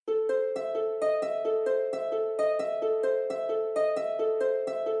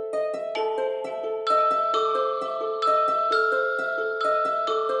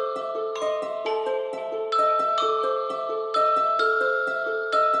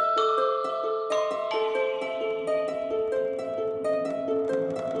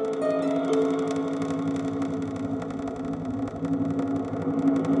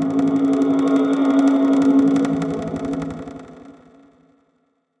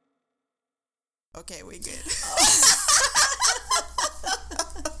Okay, we good.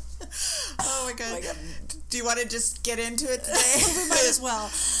 Oh my god. Do you want to just get into it today? We might as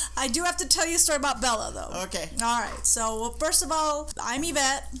well. I do have to tell you a story about Bella, though. Okay. All right. So, well, first of all, I'm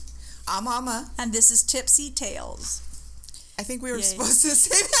Yvette. I'm Mama. And this is Tipsy Tales. I think we were supposed to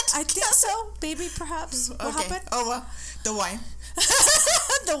say that together. I think so. Maybe, perhaps. What happened? Oh, well, the wine.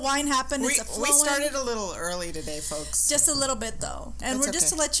 The wine happened. We started a little early today, folks. Just a little bit, though. And That's we're just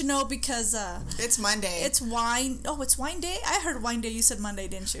to let you know because... it's Monday. It's wine. Oh, it's wine day? I heard wine day. You said Monday,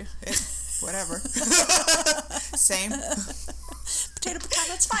 didn't you? Whatever. Same. Potato,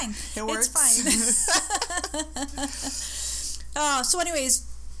 it's fine. It works. It's fine. So anyways,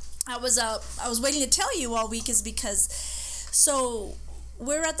 I was waiting to tell you all week is because... So...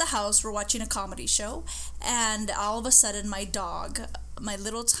 We're at the house, we're watching a comedy show, and all of a sudden my dog, my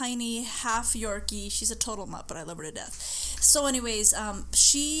little tiny half Yorkie, she's a total mutt, but I love her to death. So anyways,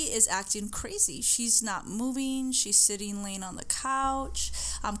 she is acting crazy. She's not moving, she's sitting laying on the couch.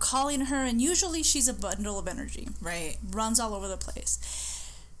 I'm calling her, and usually she's a bundle of energy. Right. Runs all over the place.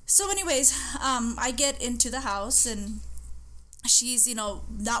 So anyways, I get into the house, and she's,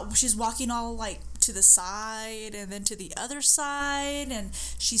 she's walking all like to the side and then to the other side, and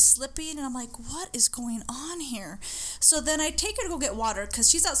she's slipping, and I'm like, what is going on here? So then I take her to go get water because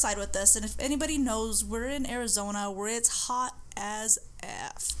she's outside with us, and if anybody knows, we're in Arizona where it's hot as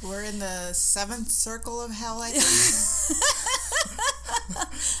F. We're in the seventh circle of hell, I think.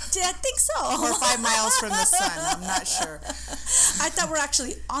 I think so. Or 5 miles from the sun. I'm not sure. I thought we're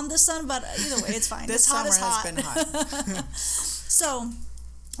actually on the sun, but either way, it's fine. This summer has been hot. So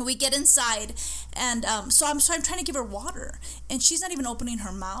we get inside, and so I'm trying to give her water, and she's not even opening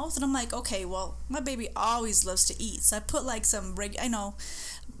her mouth, and I'm like, okay, well, my baby always loves to eat, so I put like some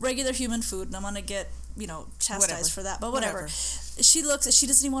regular human food, and I'm gonna get chastised for that, but whatever. She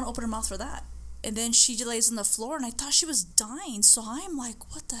doesn't even want to open her mouth for that. And then she lays on the floor, and I thought she was dying. So I'm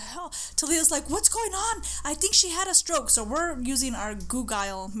like, what the hell? Talia's like, what's going on? I think she had a stroke. So we're using our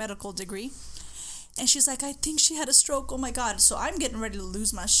Google medical degree. And she's like, I think she had a stroke. Oh, my God. So I'm getting ready to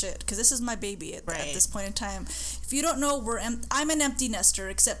lose my shit because this is my baby at this point in time. If you don't know, I'm an empty nester,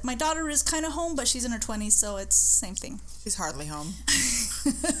 except my daughter is kind of home, but she's in her 20s, so it's the same thing. She's hardly home.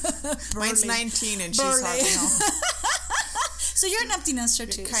 Mine's 19, and she's hardly home. So you're an empty nester,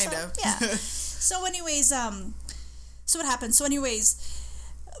 too. Kind of. Yeah. So anyways, so what happened? So anyways,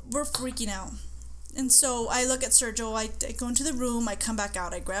 we're freaking out. And so I look at Sergio, I go into the room, I come back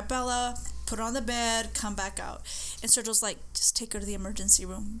out, I grab Bella, put her on the bed, come back out. And Sergio's like, just take her to the emergency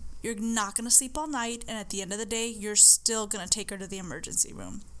room. You're not going to sleep all night, and at the end of the day, you're still going to take her to the emergency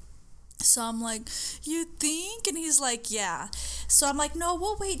room. So I'm like, you think? And he's like, yeah. So I'm like, no,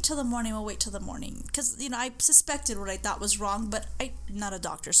 we'll wait till the morning. Because, I suspected what I thought was wrong, but I'm not a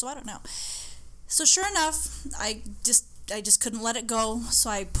doctor, so I don't know. So sure enough, I just couldn't let it go. So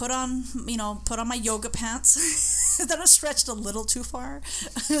I put on my yoga pants. That was stretched a little too far.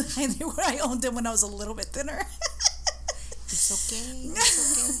 I owned them when I was a little bit thinner. It's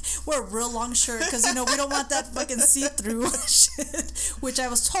okay. Wear a real long shirt because we don't want that fucking see-through shit, which I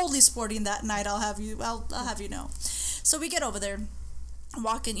was totally sporting that night. I'll have you know. So we get over there,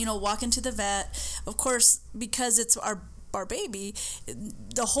 walk into the vet. Of course, because it's our baby,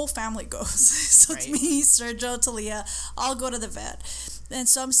 the whole family goes. So it's me, Sergio, Talia, all go to the vet. And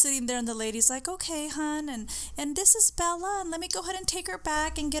so I'm sitting there, and the lady's like, okay, hon, and this is Bella, and let me go ahead and take her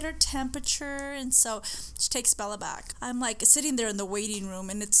back and get her temperature. And so she takes Bella back. I'm like sitting there in the waiting room,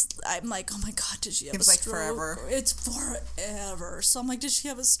 and I'm like, oh my God, did she have a stroke? It's like forever. It's forever. So I'm like, did she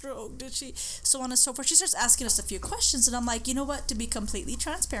have a stroke? Did she? So on and so forth. She starts asking us a few questions, and I'm like, you know what, to be completely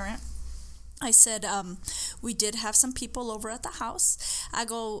transparent, I said, we did have some people over at the house. I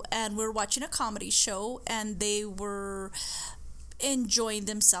go, and we're watching a comedy show, and they were enjoying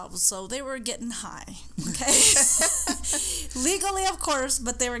themselves, so they were getting high. Okay. Legally, of course,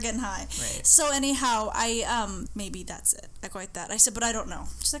 but they were getting high. Right. So anyhow, I maybe that's it. I go like that. I said, but I don't know.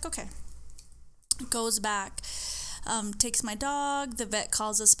 She's like, okay. Goes back, takes my dog. The vet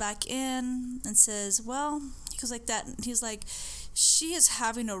calls us back in and says, well, he goes like that, and he's like, she is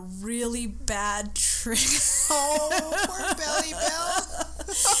having a really bad trip. Oh, poor Belly Bell.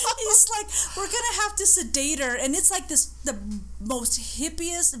 He's like, we're gonna have to sedate her, and it's like the most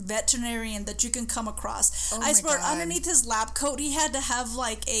hippiest veterinarian that you can come across. I swear, underneath his lab coat, he had to have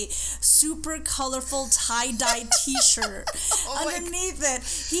like a super colorful tie-dye T-shirt. Underneath it,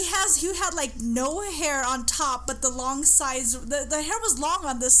 he had like no hair on top, but the long sides, the hair was long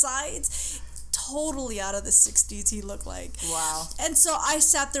on the sides. Totally out of the 60s he looked like. Wow. And so I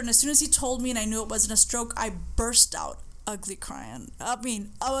sat there, and as soon as he told me and I knew it wasn't a stroke, I burst out ugly crying. I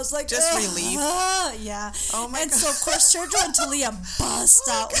mean, I was like, just relief. Yeah. Oh my and God. so of course Sergio and Talia bust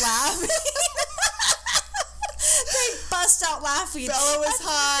out laughing. They bust out laughing. Bella was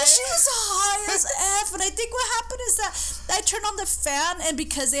high. She was high as F. And I think what happened is that I turned on the fan, and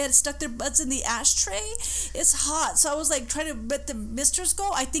because they had stuck their butts in the ashtray, it's hot. So I was like trying to let the misters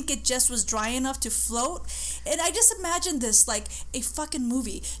go. I think it just was dry enough to float. And I just imagined this like a fucking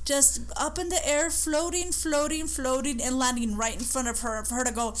movie. Just up in the air, floating, and landing right in front of her for her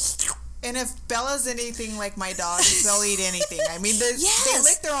to go. And if Bella's anything like my dog, they'll eat anything. I mean, they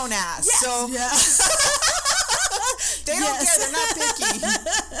lick their own ass. Yes. So they don't care. They're not picky.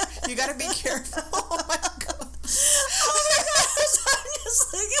 You got to be careful. Oh my God. Oh my gosh. I'm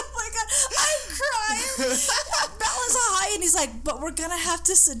just like, oh my God. I'm crying. Bella's high, and he's like, but we're going to have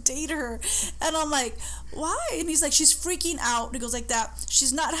to sedate her. And I'm like, why? And he's like, she's freaking out. And he goes like that.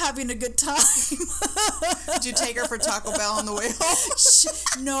 She's not having a good time. Did you take her for Taco Bell on the way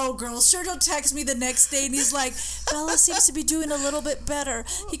home? No, girl. Sergio texts me the next day, and he's like, Bella seems to be doing a little bit better.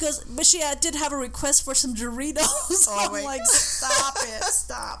 He goes, but she did have a request for some Doritos. I'm like, stop it.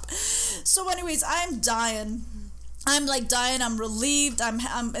 Stop. So anyways, I'm dying. I'm like dying. I'm relieved. And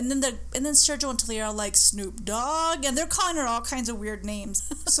then Sergio and Talia are like Snoop Dogg, and they're calling her all kinds of weird names.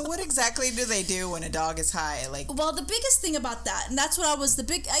 So what exactly do they do when a dog is high? Like, well, the biggest thing about that, and that's what I was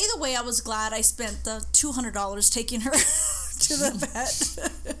either way, I was glad I spent the $200 taking her to the vet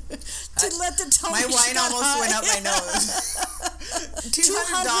to let them tell my me wine almost high. went up my nose.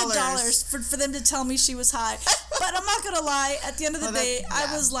 $200 for them to tell me she was high. But I'm not gonna lie. At the end of the day,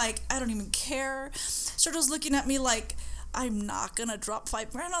 I was like, I don't even care. Sergio's looking at me like, I'm not gonna drop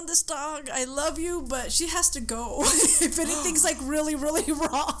 $5,000 on this dog. I love you, but she has to go if anything's like really, really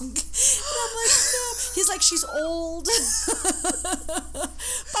wrong. And I'm like, no. He's like, she's old.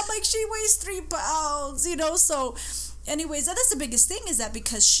 I'm like, she weighs 3 pounds, So, anyways, that's the biggest thing, is that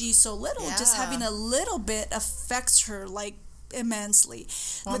because she's so little, just having a little bit affects her like immensely.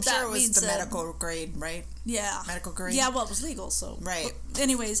 Well, I'm sure it was the medical grade, right? Yeah. Medical grade? Yeah, well, it was legal, so. Right. But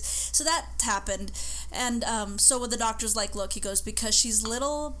anyways, so that happened. And so what the doctor's like, look, he goes, because she's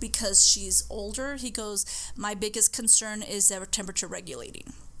little, because she's older, he goes, my biggest concern is that her temperature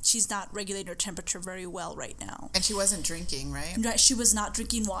regulating. She's not regulating her temperature very well right now. And she wasn't drinking, right? Right, she was not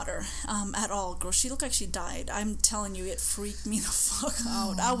drinking water at all, girl. She looked like she died. I'm telling you, it freaked me the fuck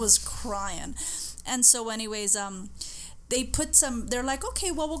out. I was crying. And so anyways, they put they're like,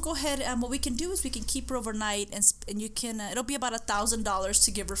 okay, well, we'll go ahead, and what we can do is we can keep her overnight, and you can, it'll be about $1,000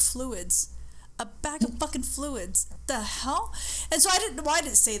 to give her fluids. A bag of fucking fluids. The hell? And so I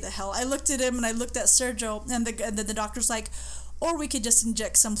didn't say the hell. I looked at him, and I looked at Sergio, and then the doctor's like, or we could just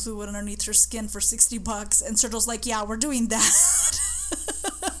inject some fluid underneath her skin for $60. And Sergio's like, yeah, we're doing that.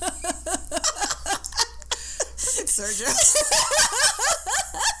 Sergio.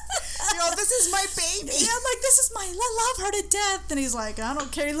 This is my baby. Yeah, I'm like, I love her to death. And he's like, I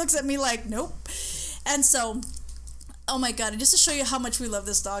don't care. He looks at me like, nope. And so, oh my God, and just to show you how much we love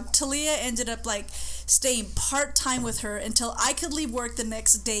this dog, Talia ended up like staying part-time with her until I could leave work the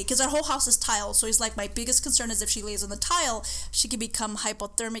next day, because our whole house is tile. So he's like, my biggest concern is if she lays on the tile, she could become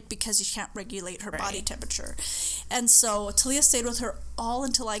hypothermic because she can't regulate her body temperature. And so Talia stayed with her all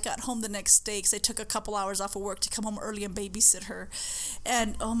until I got home the next day, because I took a couple hours off of work to come home early and babysit her.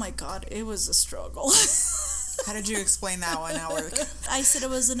 And oh my God, it was a struggle. How did you explain that one at work? I said it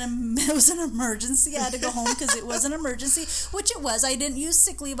was an emergency. I had to go home because it was an emergency, which it was. I didn't use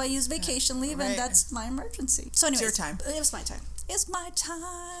sick leave. I used vacation leave, and that's my emergency. So anyways, it's your time. It was my time. It's my time.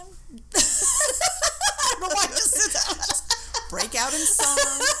 I don't know why I just did that. Break out in song.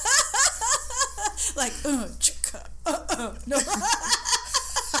 Like, no.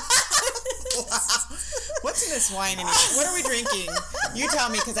 Wow. What's in this wine? What are we drinking? You tell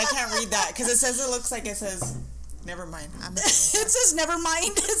me, because I can't read that. Because it looks like it says, never mind. It says never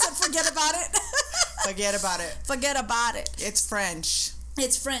mind. It said forget about it. Forget about it. Forget about it. It's French.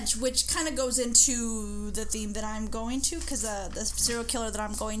 It's French, which kind of goes into the theme that I'm going to, because the serial killer that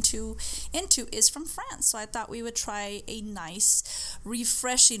I'm going into is from France. So I thought we would try a nice,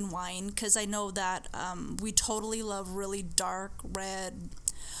 refreshing wine, because I know that we totally love really dark red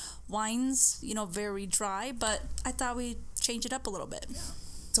wines, very dry, but I thought we'd change it up a little bit. Yeah.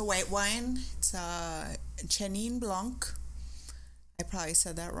 It's a white wine. It's a Chenin Blanc. I probably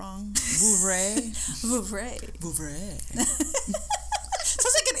said that wrong. Vouvray.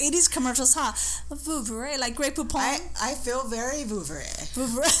 Sounds like an 80s commercials, huh? Vouvray, like Grey Poupon. I feel very Vouvray.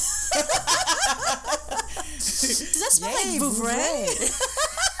 Does that smell like Vouvray?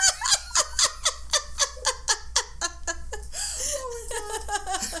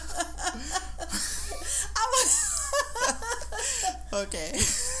 Okay.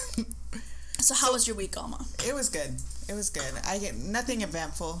 So how was your week, Alma? It was good. It was good. I get nothing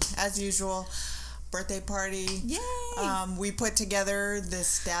eventful as usual. Birthday party. Yay! We put together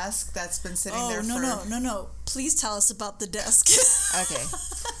this desk that's been sitting there No. Please tell us about the desk. Okay.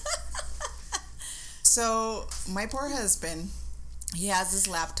 So my poor husband, he has his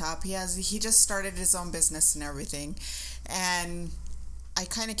laptop. He just started his own business and everything, and I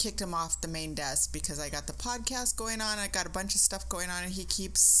kind of kicked him off the main desk because I got the podcast going on. I got a bunch of stuff going on, and he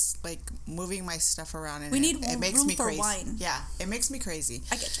keeps like moving my stuff around. And it makes room me for crazy. Wine. Yeah, it makes me crazy.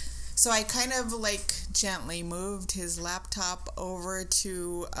 I get you. So I kind of like gently moved his laptop over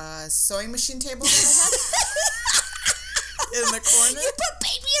to a sewing machine table that I had in the corner. You put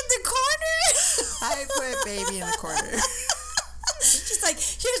baby in the corner? I put baby in the corner. She's like,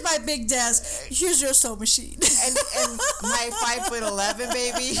 here's my big desk. Here's your sewing machine. And my 5'11"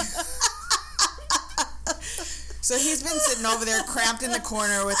 baby. So he's been sitting over there cramped in the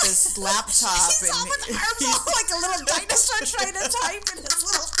corner with his laptop. He's all with arms out like a little dinosaur trying to type in his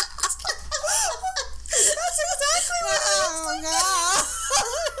little desk. That's exactly what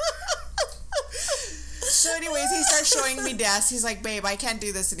So anyways, he starts showing me desks. He's like, babe, I can't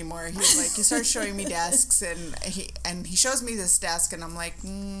do this anymore. He starts showing me desks, and he shows me this desk, and I'm like,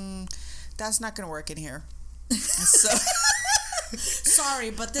 that's not going to work in here. So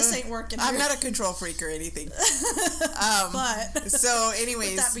sorry, but this ain't working here. I'm not a control freak or anything. But so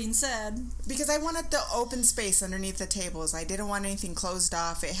anyways, with that being said, because I wanted the open space underneath the tables, I didn't want anything closed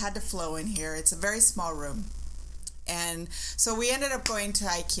off. It had to flow in here. It's a very small room. And so we ended up going to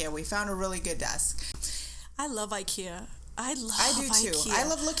IKEA. We found a really good desk. I love IKEA. I do too. IKEA. I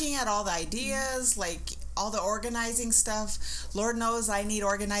love looking at all the ideas, like all the organizing stuff. Lord knows I need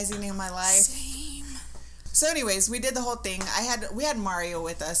organizing in my life. Same. So anyways, we did the whole thing. We had Mario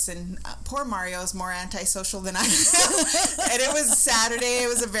with us, and poor Mario is more antisocial than I am. And it was Saturday. It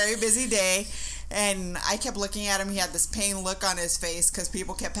was a very busy day. And I kept looking at him. He had this pain look on his face because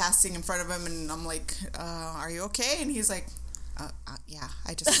people kept passing in front of him. And I'm like, are you okay? And he's like, yeah,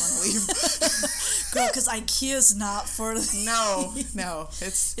 I just want to leave. Girl, because IKEA's not for the... No.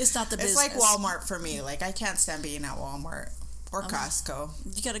 It's not the business. It's like Walmart for me. Like, I can't stand being at Walmart or Costco.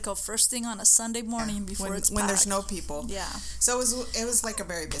 You got to go first thing on a Sunday morning before it's packed. When there's no people. Yeah. So it was like a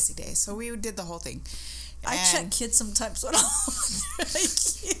very busy day. So we did the whole thing. I check kids sometimes when I'm at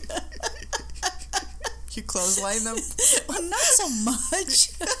IKEA. You clothesline them? Well, not so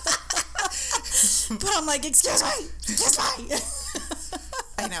much. But I'm like, excuse me.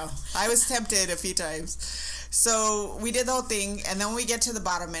 I know. I was tempted a few times. So we did the whole thing, and then we get to the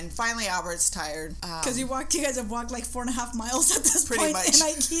bottom, and finally Albert's tired. Because you guys have walked like 4.5 miles at this point much. in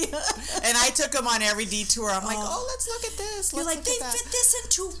IKEA. And I took him on every detour. I'm like, let's look at this. You're like, they fit this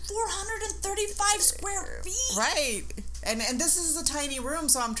into 435 square feet. Right. And this is a tiny room,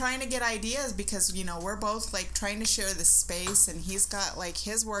 so I'm trying to get ideas because, we're both, like, trying to share the space, and he's got, like,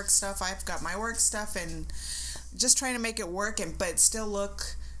 his work stuff, I've got my work stuff, and just trying to make it work, but still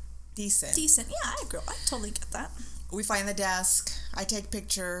look decent. Yeah, I agree. I totally get that. We find the desk. I take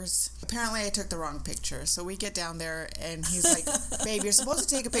pictures. Apparently, I took the wrong picture, so we get down there, and he's like, babe, you're supposed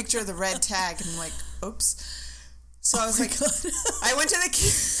to take a picture of the red tag, and I'm like, oops. So I was like, I went to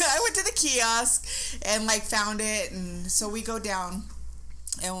the kiosk and like found it, and so we go down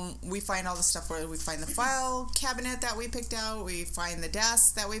and we find all the stuff where we find the file cabinet that we picked out, we find the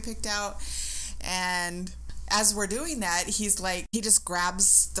desk that we picked out, and as we're doing that, he's like, he just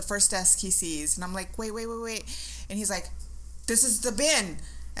grabs the first desk he sees, and I'm like, wait, and he's like, this is the bin,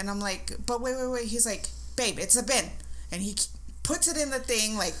 and I'm like, but wait, he's like, babe, it's a bin, and he puts it in the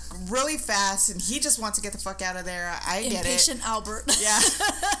thing like really fast, and he just wants to get the fuck out of there. I get it. Impatient Albert. Yeah.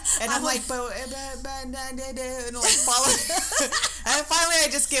 And I'm like, and like follow. And finally, I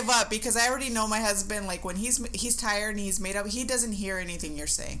just give up because I already know my husband. Like when he's tired and he's made up, he doesn't hear anything you're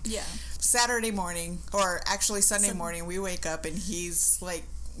saying. Yeah. Saturday morning, or actually Sunday morning, we wake up and he's like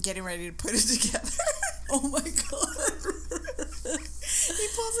getting ready to put it together. Oh my god. He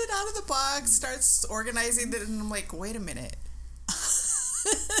pulls it out of the box, starts organizing it, and I'm like, wait a minute.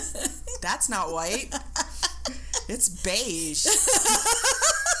 That's not white. It's beige.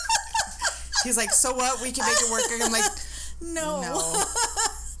 He's like, so what? We can make it work. And I'm like, no.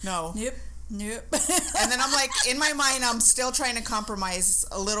 Nope. And then I'm like, in my mind, I'm still trying to compromise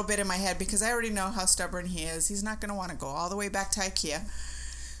a little bit in my head because I already know how stubborn he is. He's not going to want to go all the way back to IKEA.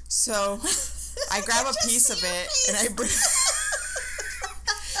 So I grab a piece of it and I bring...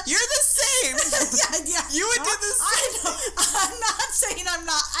 You're the same. Yeah. You would do the same. I know. I'm not saying I'm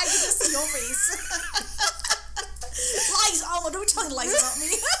not. I can just see your face. Lies. Oh, don't be telling lies about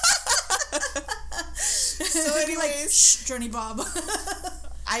me. So anyways, Journey Bob.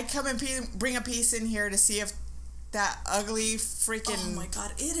 I come and bring a piece in here to see if that ugly freaking... Oh my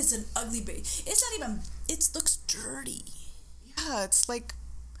God, it is an ugly beige. It's not even... It looks dirty. Yeah, it's like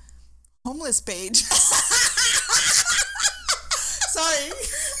homeless beige. Sorry.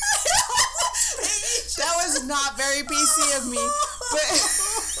 That was not very PC of me, but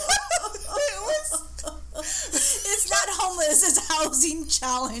it was... It's not homeless, it's housing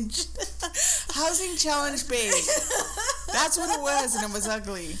challenge. Housing challenge beige. That's what it was, and it was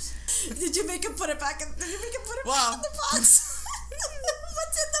ugly. Did you make him put it back in, back in the box?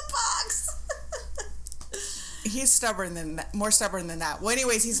 What's in the box? He's more stubborn than that. Well,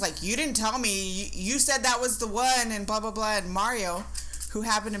 anyways, he's like, you didn't tell me. You said that was the one, and blah, blah, blah. And Mario, who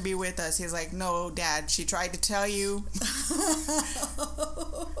happened to be with us, he's like, no, Dad, she tried to tell you.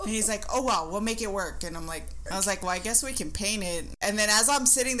 And he's like, oh, well, we'll make it work. And I was like, well, I guess we can paint it. And then as I'm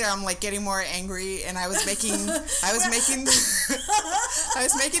sitting there, I'm like getting more angry, and I was making the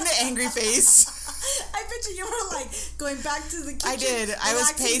angry face. I bet you were like going back to the kitchen. I did. I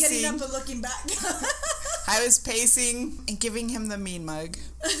was pacing. Getting up and looking back. I was pacing and giving him the mean mug.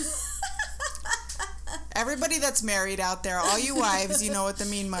 Everybody that's married out there, all you wives, you know what the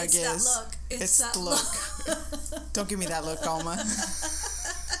mean mug is. That look. It's that the look. Don't give me that look, Alma.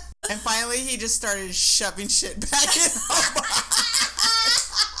 And finally, he just started shoving shit back in.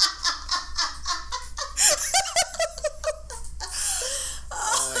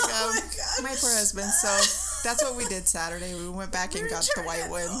 Oh my God. My poor husband. So that's what we did Saturday. We went back and got the white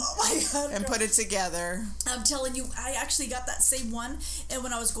one and put it together. I'm telling you, I actually got that same one, and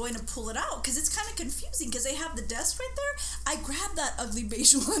when I was going to pull it out, because it's kind of confusing, because they have the desk right there, I grabbed that ugly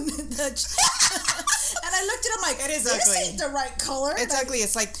beige one, and I looked at it, I'm like, it is this ugly. ain't the right color. It's ugly.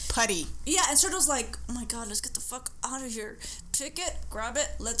 It's like putty. Yeah, and Sergio's like, oh my God, let's get the fuck out of here. Pick it, grab it,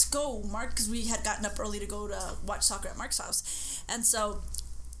 let's go, Mark, because we had gotten up early to go to watch soccer at Mark's house, and so...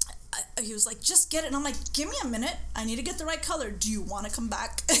 he was like, just get it. And I'm like, give me a minute. I need to get the right color. Do you want to come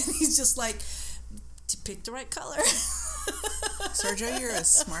back? And he's just like, to pick the right color. Sergio, you're a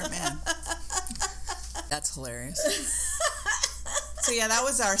smart man. That's hilarious. So yeah, that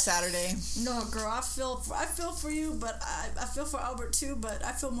was our Saturday. No, girl, I feel for you, but I feel for Albert too, but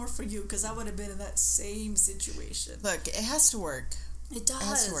I feel more for you because I would have been in that same situation. It has to work. It does. It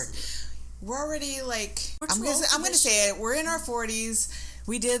has to work. We're already like, we're I'm gonna say it. We're in our 40s.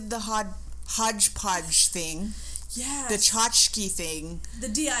 We did the hodgepodge thing. Yes. The tchotchke thing. The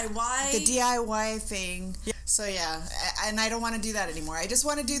DIY. The DIY thing. Yeah. So yeah, and I don't want to do that anymore. I just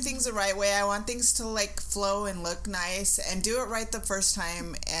want to do things the right way. I want things to like flow and look nice and do it right the first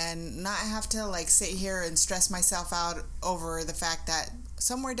time and not have to like sit here and stress myself out over the fact that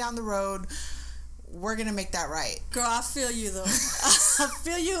somewhere down the road we're gonna make that right. Girl, I feel you though. I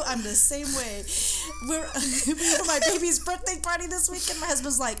feel you. I'm the same way. We were at my baby's birthday party this weekend. My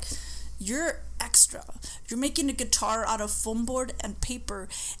husband's like, you're extra. You're making a guitar out of foam board and paper,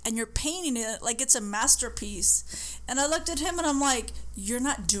 and you're painting it like it's a masterpiece. And I looked at him and I'm like, you're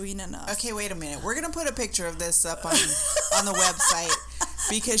not doing enough. Okay, wait a minute. We're gonna put a picture of this up on the website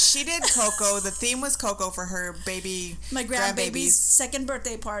because she did Coco. The theme was Coco for her baby, my grandbaby's second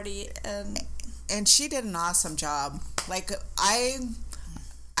birthday party, and she did an awesome job. Like, I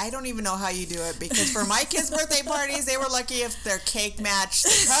don't even know how you do it because for my kids' birthday parties, they were lucky if their cake matched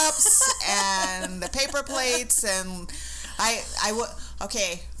the cups and the paper plates. And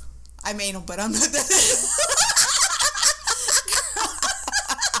okay, I'm anal, but I'm not that.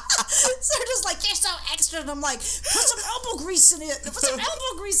 Sergio's like, you're so extra. And I'm like, put some elbow grease in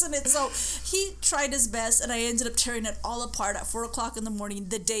it. So he tried his best, and I ended up tearing it all apart at 4 o'clock in the morning,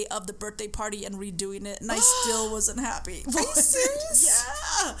 the day of the birthday party, and redoing it. And I still wasn't happy. Are you serious?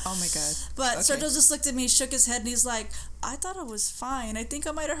 Yeah. Oh my God. But okay. Sergio just looked at me, shook his head, and he's like, I thought it was fine. I think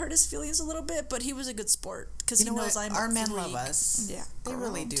I might have hurt his feelings a little bit, but he was a good sport because he knows I'm our men love us. Yeah, they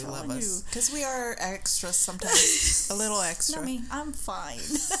really do love us because we are extra sometimes, a little extra. Not me. I'm fine.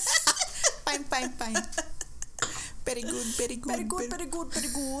 Fine. Very good. Very good.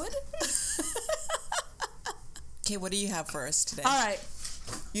 Okay, what do you have for us today? All right.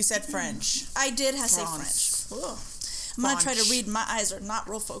 You said French. I did say French. Ugh. I'm gonna try to read. My eyes are not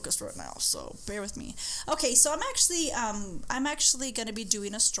real focused right now, so bear with me. Okay, so I'm actually gonna be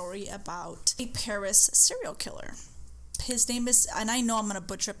doing a story about a Paris serial killer. His name is, and I know I'm gonna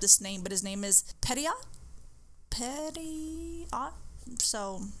butcher up this name, but his name is Petiot.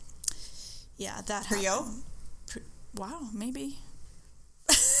 So, yeah, that happened. Wow, maybe.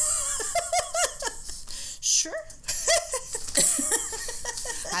 Sure.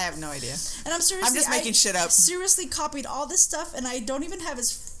 I have no idea. And I'm just making shit up. Seriously copied all this stuff, and I don't even have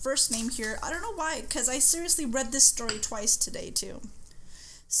his first name here. I don't know why, because I seriously read this story twice today, too.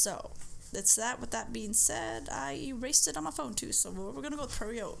 So, that's that. With that being said, I erased it on my phone, too. So, we're going to go with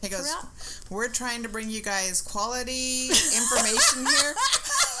Perio. Hey, guys, we're trying to bring you guys quality information here.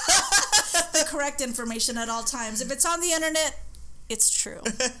 The correct information at all times. If it's on the internet, it's true.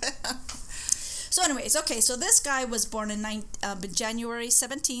 So anyways, okay, so this guy was born in January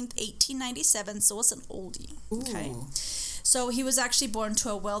 17th, 1897, so it's an oldie. Okay. Ooh. So he was actually born to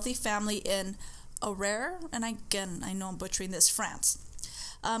a wealthy family in Auxerre, and again, I know I'm butchering this, France.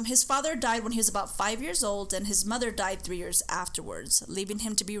 His father died when he was about 5 years old, and his mother died 3 years afterwards, leaving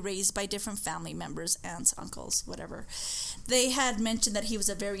him to be raised by different family members, aunts, uncles, whatever. They had mentioned that he was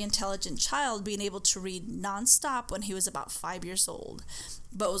a very intelligent child, being able to read nonstop when he was about 5 years old,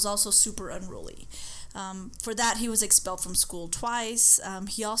 but was also super unruly. For that, he was expelled from school twice.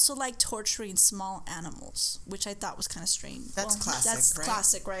 He also liked torturing small animals, which I thought was kind of strange. That's classic, That's right?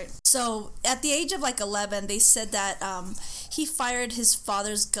 classic, right? So at the age of 11, they said that he fired his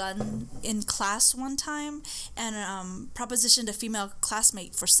father's gun in class one time and propositioned a female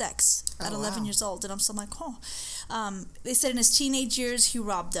classmate for sex at 11 years old. And I'm still like, they said in his teenage years, he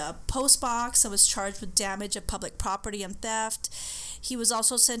robbed a post box and was charged with damage of public property and theft. He was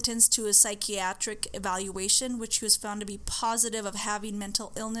also sentenced to a psychiatric evaluation, which he was found to be positive of having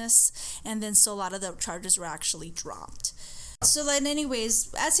mental illness, and then so a lot of the charges were actually dropped. So then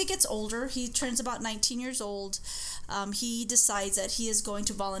anyways, as he gets older, he turns about 19 years old, he decides that he is going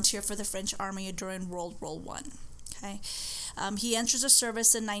to volunteer for the French army during World War I. Okay. He enters the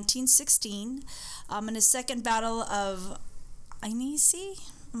service in 1916. In his second battle of Annecy,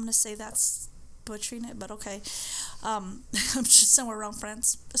 I'm going to say that's butchering it, but okay. I'm just somewhere around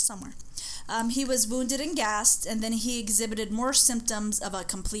France, just somewhere. He was wounded and gassed, and then he exhibited more symptoms of a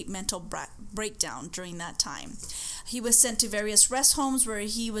complete mental breakdown during that time. He was sent to various rest homes where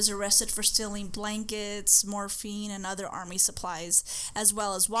he was arrested for stealing blankets, morphine, and other army supplies, as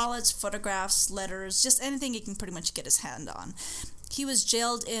well as wallets, photographs, letters, just anything he can pretty much get his hand on. He was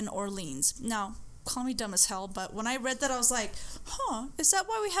jailed in Orleans. Now, call me dumb as hell, but when I read that, I was like, is that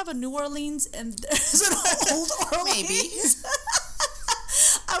why we have a New Orleans and there's an old Orleans? Maybe.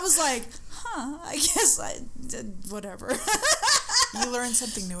 I was like, I guess whatever. You learn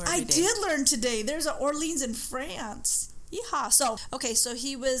something new every day. I did learn today. There's an Orleans in France. Yeehaw. So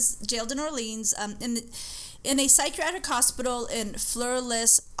he was jailed in Orleans. In a psychiatric hospital in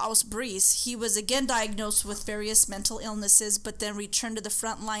Fleur-les-Aubrais, he was again diagnosed with various mental illnesses, but then returned to the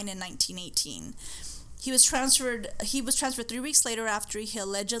front line in 1918. He was transferred 3 weeks later after he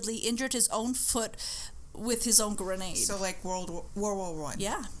allegedly injured his own foot with his own grenade. So like World War I.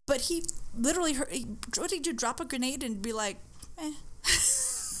 Yeah, but he literally what did you drop a grenade and be like, eh.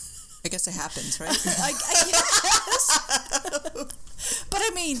 I guess it happens, right? I guess. But I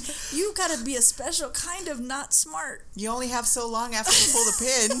mean, you gotta be a special kind of not smart. You only have so long after you pull the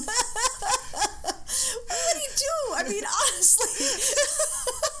pin. What do you do? I mean, honestly.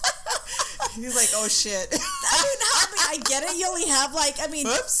 He's like, oh shit. I get it. You only have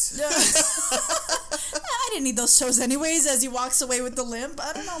Whoops. I didn't need those toes anyways. As he walks away with the limp,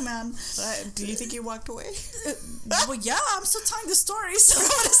 I don't know, man. Do you think he walked away? Well, yeah, I'm still telling the story, so I'm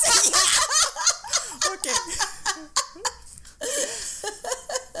gonna say yeah. Okay.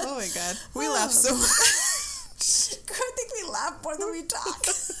 Oh my god, we laugh so much. I think we laugh more than we talk.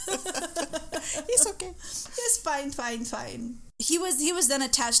 It's okay. It's fine. He was then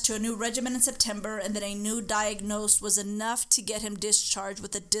attached to a new regiment in September, and then a new diagnosis was enough to get him discharged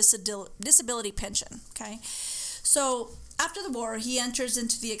with a disability pension. Okay, so after the war, he enters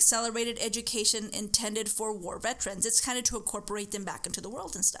into the accelerated education intended for war veterans. It's kind of to incorporate them back into the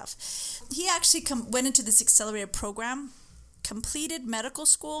world and stuff. He actually went into this accelerated program, completed medical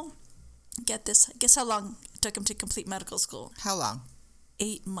school. Get this. Guess how long it took him to complete medical school? How long?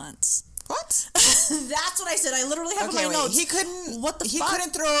 8 months. What? That's what I said. I literally have my notes. He couldn't. What the He fuck?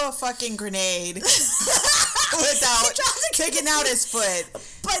 couldn't throw a fucking grenade without taking out his foot.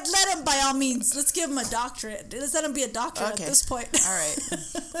 But let him, by all means, let's give him a doctorate. Let's let him be a doctor at this point. All right.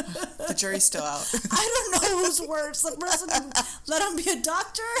 The jury's still out. I don't know whose words. The person let him be a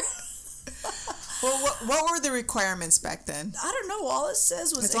doctor. Well, what were the requirements back then? I don't know. All it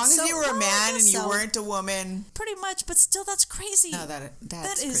says was as long as you were a man and you weren't a woman. Pretty much, but still, that's crazy. No, that's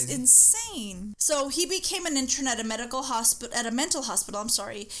that is crazy. insane. So he became an intern at a mental hospital.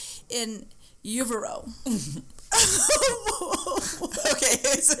 In Uvereux.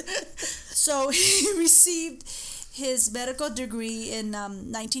 Okay. So he received his medical degree in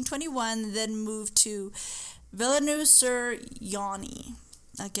 1921, then moved to Villeneuve-sur-Yonne.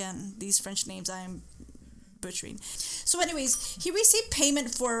 Again, these French names, I'm butchering. So anyways, he received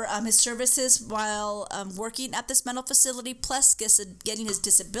payment for his services while working at this mental facility, plus getting his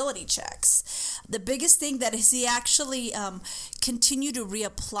disability checks. The biggest thing that is he actually continued to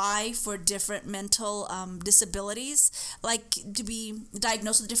reapply for different mental disabilities, like to be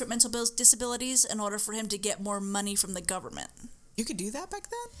diagnosed with different mental disabilities in order for him to get more money from the government. You could do that back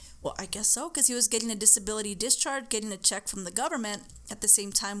then? Well, I guess so, because he was getting a disability discharge, getting a check from the government, at the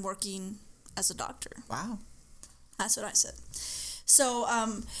same time working as a doctor. Wow. That's what I said. So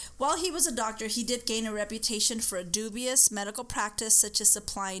while he was a doctor, he did gain a reputation for a dubious medical practice, such as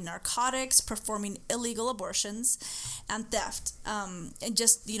supplying narcotics, performing illegal abortions, and theft. And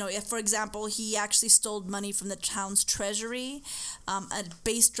just, if, for example, he actually stole money from the town's treasury, a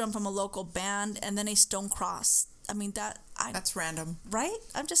bass drum from a local band, and then a stone cross. I mean, that's random. Right?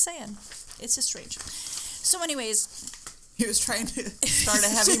 I'm just saying. It's just strange. So anyways. He was trying to start a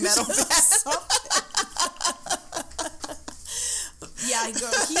heavy metal band. Yeah,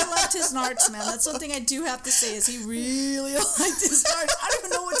 he loved his narcs, man. That's one thing I do have to say is he really liked his narcs. I don't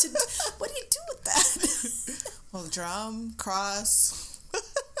even know what do you do with that? Well, drum, cross,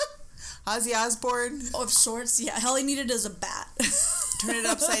 Ozzy Osbourne. Of sorts, yeah. All he needed is a bat. Turn it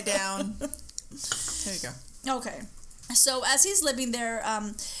upside down. There you go. Okay. So as he's living there,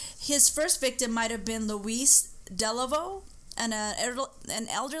 his first victim might have been Luis Delaveau, and an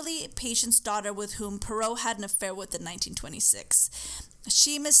elderly patient's daughter with whom Perot had an affair with in 1926.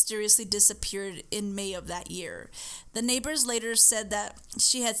 She mysteriously disappeared in May of that year. The neighbors later said that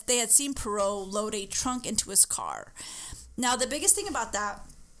they had seen Perot load a trunk into his car. Now, the biggest thing about that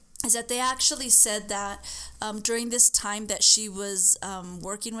is that they actually said that during this time that she was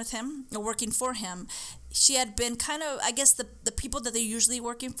working for him, she had been kind of, I guess the people that they're usually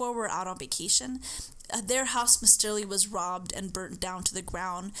working for were out on vacation. Their house mysteriously was robbed and burnt down to the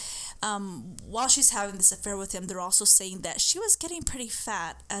ground. While she's having this affair with him, they're also saying that she was getting pretty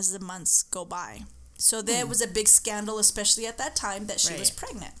fat as the months go by. So there was a big scandal, especially at that time, that she was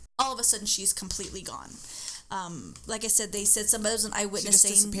pregnant. All of a sudden, she's completely gone. Like I said, they said there was an eyewitness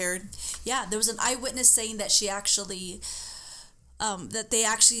saying... She just disappeared? Yeah, there was an eyewitness saying that she actually... that they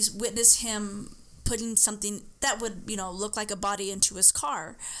actually witnessed him putting something that would, look like a body into his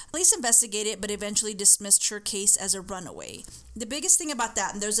car. Police investigated, but eventually dismissed her case as a runaway. The biggest thing about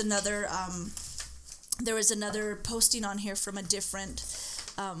that, and there was another posting on here from a different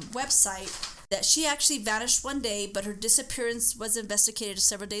website, that she actually vanished one day, but her disappearance was investigated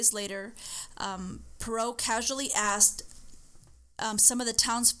several days later. Perot casually asked some of the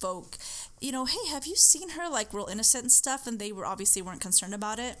townsfolk, hey, have you seen her, like, real innocent and stuff? And they weren't concerned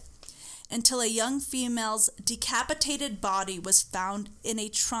about it. Until a young female's decapitated body was found in a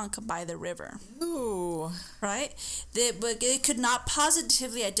trunk by the river. Ooh. Right? It could not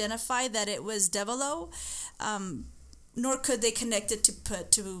positively identify that it was Delaveau, nor could they connect it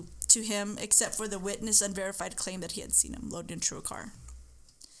to him, except for the witness' unverified claim that he had seen him loaded into a car.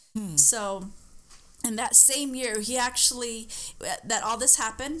 So, in that same year, that all this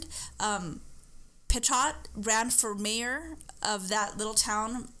happened, Petot ran for mayor of that little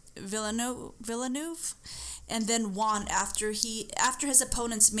town, Villeneuve, and then won after his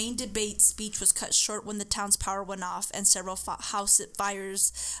opponent's main debate speech was cut short when the town's power went off and several house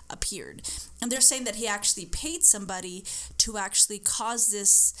fires appeared. And they're saying that he actually paid somebody to actually cause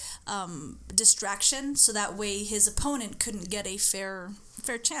this distraction, so that way his opponent couldn't get a fair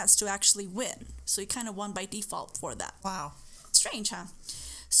chance to actually win. So he kind of won by default for that. Wow. Strange, huh?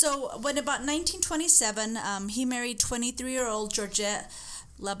 So when about 1927, he married 23-year-old Georgette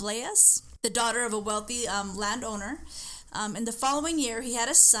Lablaise, the daughter of a wealthy landowner. In the following year, he had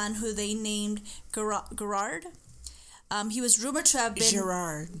a son who they named Gerard. He was rumored to have been...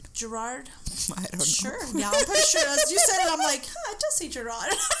 Gerard? I don't know. Sure. Yeah, I'm pretty sure. As you said it, I'm like, it does say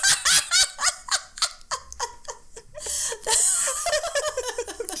Gerard.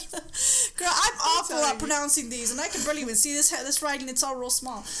 Girl, I'm awful at pronouncing these, and I can barely even see this writing. It's all real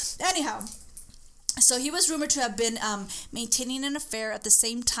small. Anyhow, so he was rumored to have been maintaining an affair at the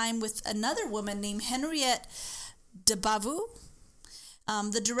same time with another woman named Henriette de Bavoux,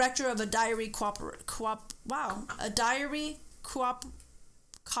 the director of a diary cooperative.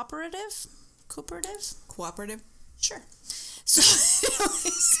 Sure. So,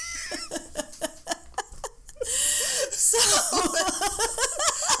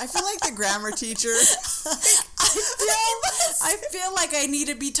 I feel like the grammar teacher. I feel like I need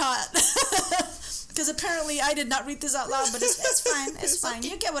to be taught. Because apparently I did not read this out loud, but it's fine. It's fine. Okay.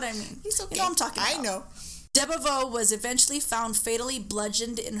 You get what I mean. He's okay. You know what I'm talking about. I know. Debevoise was eventually found fatally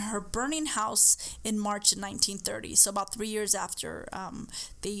bludgeoned in her burning house in March of 1930, so about 3 years after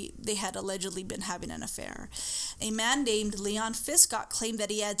they had allegedly been having an affair. A man named Leon Fiscott claimed that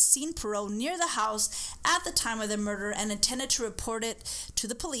he had seen Perot near the house at the time of the murder and intended to report it to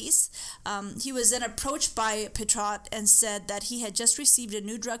the police. He was then approached by Petrat and said that he had just received a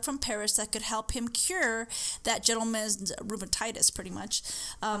new drug from Paris that could help him cure that gentleman's rheumatitis, pretty much.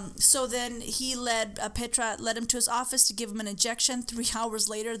 So then he Petrat led him to his office to give him an injection. 3 hours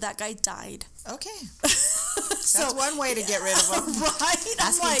later, that guy died. Okay. That's one way to get rid of him. Right?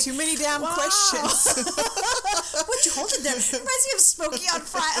 Asking too many damn questions. What'd you hold it there? Reminds me of Smokey on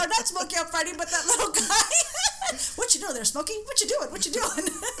Friday. Or not Smokey on Friday, but that little guy. What you doing there, Smokey? What you doing? What you doing?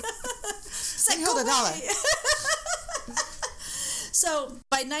 Hold a dollar. So,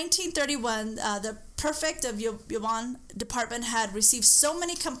 by 1931, the Prefect of Yvon department had received so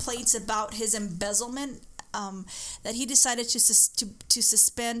many complaints about his embezzlement that he decided to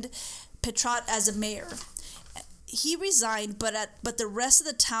suspend Petrat as a mayor. He resigned, but the rest of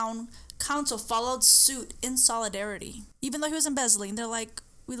the town council followed suit in solidarity. Even though he was embezzling, they're like,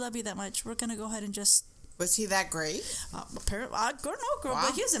 "We love you that much. We're gonna go ahead and just." Was he that great? Apparently, girl, wow.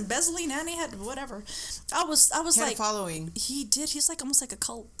 but he was embezzling and he had whatever. I was he had like, a following. He did. He's like almost like a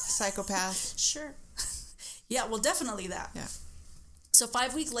cult Psychopath. Sure. Yeah, well, definitely that. Yeah. So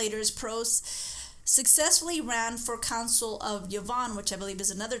 5 weeks later, Prost successfully ran for council of Yvon, which I believe is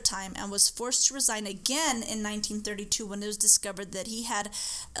another time, and was forced to resign again in 1932 when it was discovered that he had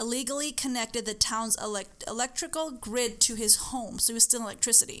illegally connected the town's electrical grid to his home. So he was stealing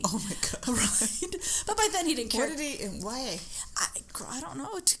electricity. Oh my God. Right? But by then he didn't care. What did he, why? I don't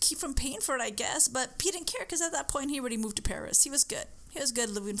know, to keep from paying for it, I guess. But he didn't care because at that point he already moved to Paris. He was good. He was good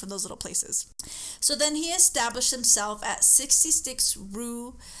living from those little places. So then he established himself at 66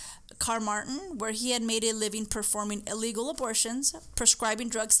 Rue Carmartin, where he had made a living performing illegal abortions, prescribing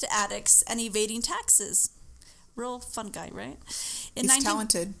drugs to addicts, and evading taxes. Real fun guy, right? He's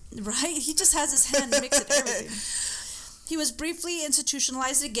talented. Right? He just has his hand mixed at everything. He was briefly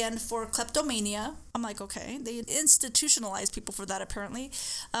institutionalized again for kleptomania. I'm like, okay, they institutionalized people for that apparently.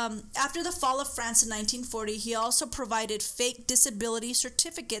 After the fall of France in 1940, he also provided fake disability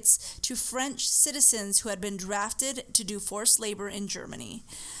certificates to French citizens who had been drafted to do forced labor in Germany.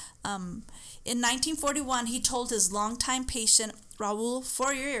 In 1941, he told his longtime patient, Raoul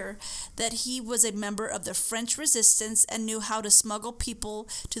Fourier, that he was a member of the French resistance and knew how to smuggle people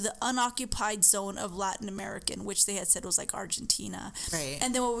to the unoccupied zone of Latin America, which they had said was like Argentina. Right.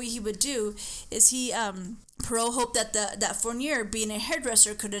 And then what he would do is Perot hoped that Fournier, being a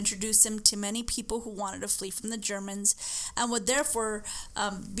hairdresser, could introduce him to many people who wanted to flee from the Germans and would therefore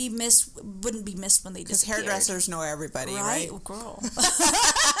wouldn't be missed when they disappeared. Because hairdressers know everybody, right? Oh, girl.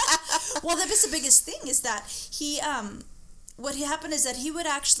 Well, the biggest thing is that what happened is that he would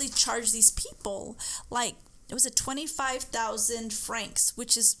actually charge these people, like, it was 25,000 francs,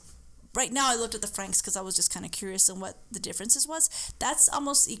 which is, right now I looked at the francs because I was just kind of curious on what the differences was. That's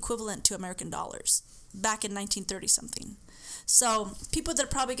almost equivalent to American dollars back in 1930-something. So people that are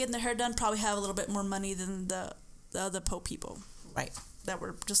probably getting their hair done probably have a little bit more money than the other po people. Right. That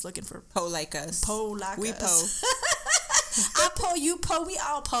were just looking for. Po like us. Po like we us. Po. I po, you po, we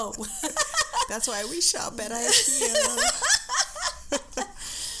all po. That's why we shop at IKEA.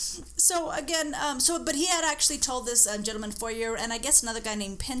 So again, but he had actually told this gentleman Fourier, and I guess another guy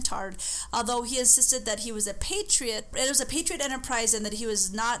named Pintard, although he insisted that he was a patriot, it was a patriot enterprise and that he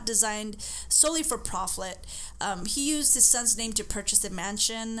was not designed solely for profit. He used his son's name to purchase a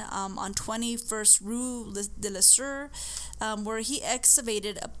mansion on 21st Rue de la Sueur, where he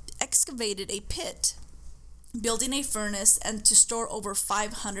excavated a pit, building a furnace, and to store over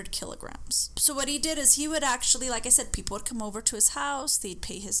 500 kilograms. So what he did is he would actually, like I said, people would come over to his house, they'd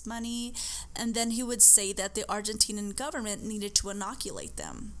pay his money, and then he would say that the Argentinian government needed to inoculate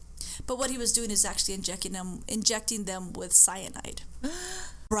them. But what he was doing is actually injecting them with cyanide.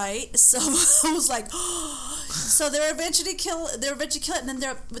 Right? So I was like, so they were eventually killed, and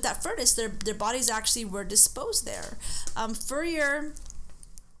then with that furnace, their bodies actually were disposed there. Fourier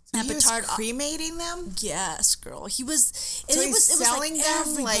and he was cremating them? Yes, girl. He was. So he's selling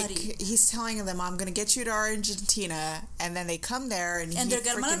them like he's telling them, "I'm going to get you to Argentina," and then they come there and they're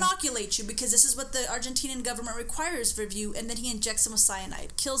going to inoculate you because this is what the Argentinian government requires for you. And then he injects them with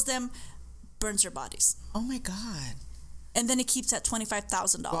cyanide, kills them, burns their bodies. Oh my God! And then he keeps that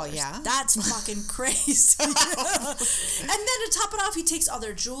 $25,000. Well, yeah, that's fucking crazy. And then to top it off, he takes all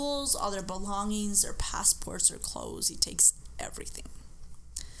their jewels, all their belongings, their passports, their clothes. He takes everything.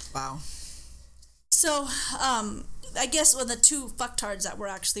 Wow. So, I guess the two fucktards that were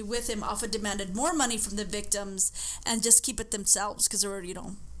actually with him often demanded more money from the victims and just keep it themselves because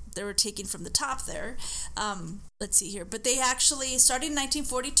they were taking from the top there. Let's see here. But they actually, starting in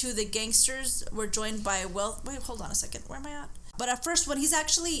 1942, the gangsters were joined by wait, hold on a second. Where am I at? But at first,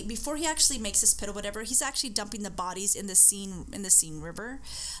 before he actually makes his pit or whatever, he's actually dumping the bodies in the Seine River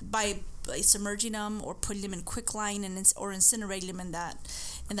by submerging them or putting them in quicklime or incinerating them in that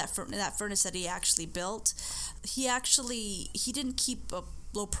furnace that he actually built. He didn't keep a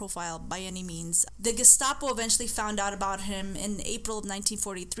low profile by any means. The Gestapo eventually found out about him in April of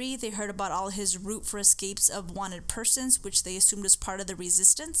 1943. They heard about all his route for escapes of wanted persons, which they assumed was part of the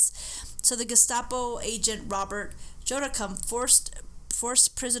resistance. So the Gestapo agent Robert Jodacum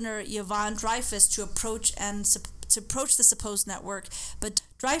forced prisoner Jovan Dreyfus to approach the supposed network, but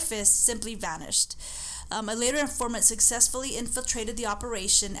Dreyfus simply vanished. A later informant successfully infiltrated the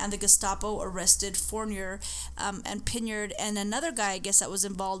operation, and the Gestapo arrested Fournier and Pinyard, and another guy, I guess, that was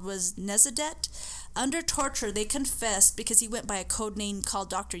involved was Nezadet. Under torture, they confessed because he went by a code name called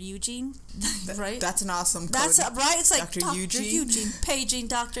Dr. Eugene, right? That's an awesome code. That's right. It's like Dr. Eugene. Paging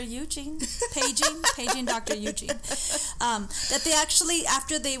Dr. Eugene. Paging Dr. Eugene. That they actually,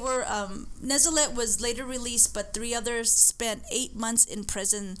 after they were, Nezalet was later released, but 3 others spent 8 months in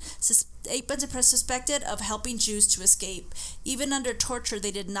prison, suspected of helping Jews to escape. Even under torture,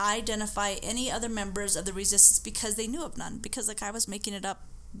 they did not identify any other members of the resistance because they knew of none, because the guy was making it up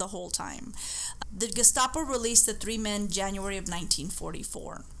the whole time. The Gestapo released the 3 men January of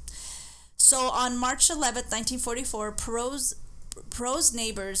 1944. So on March 11th, 1944, Perot's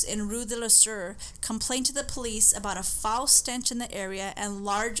neighbors in Rue de la Sueur complained to the police about a foul stench in the area and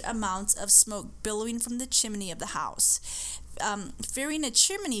large amounts of smoke billowing from the chimney of the house. Fearing a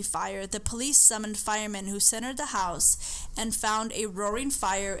chimney fire, the police summoned firemen who entered the house and found a roaring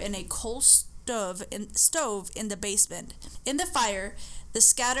fire in a coal stove in the basement. In the fire,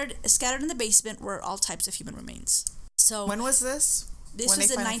 scattered in the basement were all types of human remains. So when was this? This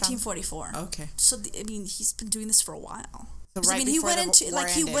was in 1944. Okay. So he's been doing this for a while. So right before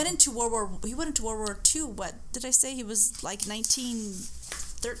he went into World War II. What did I say? He was like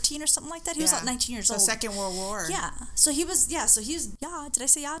 1913 or something like that. He was like 19 years old. Second World War. Yeah. So he was. Yeah. So he was. Yeah. Did I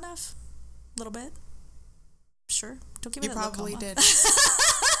say yeah enough? A little bit. Sure. Don't give me that look. You probably did.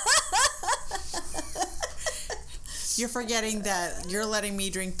 You're forgetting that you're letting me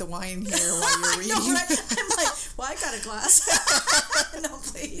drink the wine here while you're reading. No, right? I'm like, well, I got a glass. No,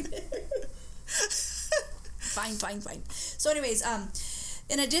 please. Fine. So anyways,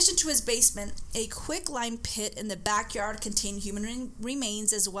 in addition to his basement, a quicklime pit in the backyard contained human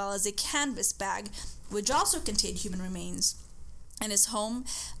remains, as well as a canvas bag, which also contained human remains. In his home,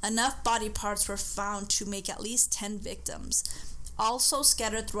 enough body parts were found to make at least 10 victims. Also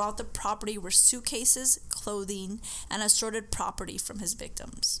scattered throughout the property were suitcases, clothing, and assorted property from his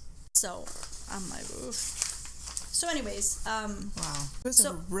victims. So, I'm like, oof. So anyways, wow. He was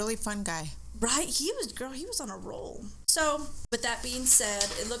a really fun guy. Right? He was on a roll. So, with that being said,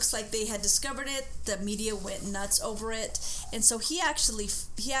 it looks like they had discovered it. The media went nuts over it. And so he actually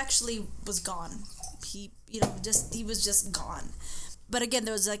was gone. He was just gone. But again,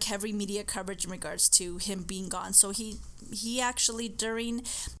 there was like heavy media coverage in regards to him being gone. So he actually, during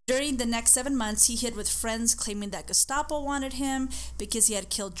the next 7 months, he hid with friends, claiming that Gestapo wanted him because he had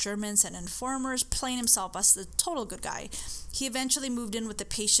killed Germans and informers, playing himself as the total good guy. He eventually moved in with the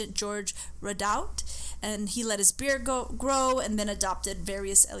patient George Redout, and he let his beard grow and then adopted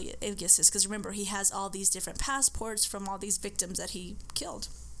various aliases. Because remember, he has all these different passports from all these victims that he killed.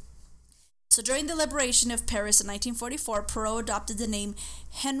 So during the liberation of Paris in 1944, Perot adopted the name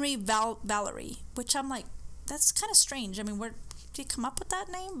Henry Valery, which I'm like, that's kind of strange. I mean, where did he come up with that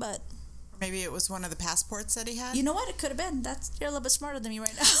name? But maybe it was one of the passports that he had. You know what? It could have been. You're a little bit smarter than me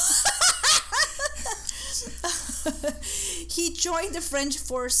right now. He joined the French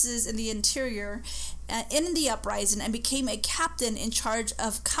forces in the interior in the uprising and became a captain in charge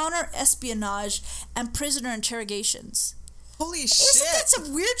of counter-espionage and prisoner interrogations. Holy shit. Isn't that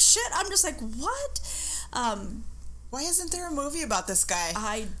some weird shit? I'm just like, what? Why isn't there a movie about this guy?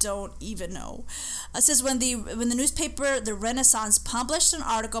 I don't even know. It says when the newspaper The Renaissance published an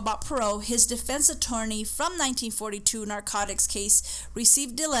article about Perot, his defense attorney from 1942 narcotics case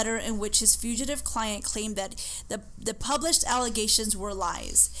received a letter in which his fugitive client claimed that the published allegations were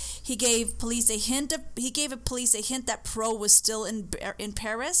lies. He gave police a hint that Perot was still in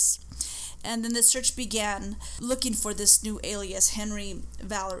Paris. And then the search began looking for this new alias, Henry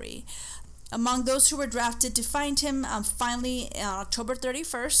Valery. Among those who were drafted to find him, finally on October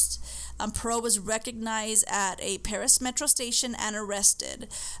 31st, Perot was recognized at a Paris metro station and arrested.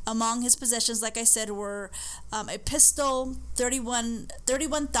 Among his possessions, like I said, were a pistol,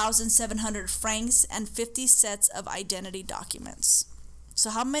 31,700 francs, and 50 sets of identity documents. So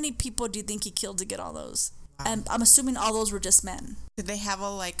how many people do you think he killed to get all those? And I'm assuming all those were just men. Did they have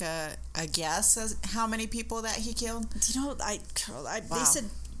a guess as how many people that he killed? You know, they said,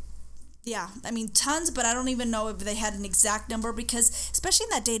 yeah, I mean tons, but I don't even know if they had an exact number because, especially in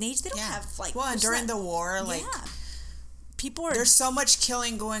that day and age, they don't have Well, and during the war, people are. There's so much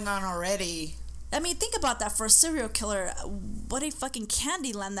killing going on already. I mean, think about that for a serial killer. What a fucking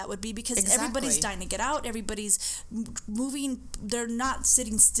candy land that would be because everybody's dying to get out. Everybody's moving. They're not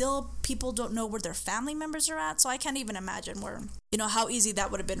sitting still. People don't know where their family members are at. So I can't even imagine how easy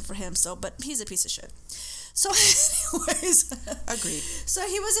that would have been for him. So, but he's a piece of shit. So anyways. Agreed. So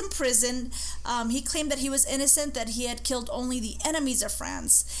he was in prison. He claimed that he was innocent, that he had killed only the enemies of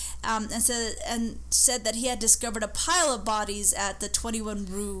France, and said that he had discovered a pile of bodies at the 21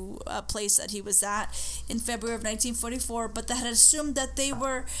 Rue place that he was at in February of 1944, but that had assumed that they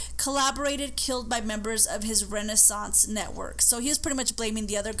were killed by members of his Renaissance network. So he was pretty much blaming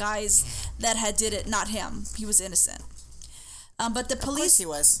the other guys that had did it, not him. He was innocent. But the police... Of course he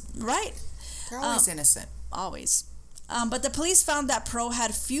was. Right. They're always innocent. Always. But the police found that Perot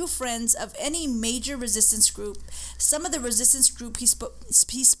had few friends of any major resistance group. Some of the resistance group he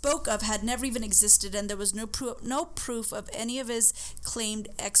spoke of had never even existed, and there was no proof of any of his claimed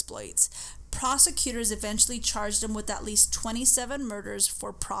exploits. Prosecutors eventually charged him with at least 27 murders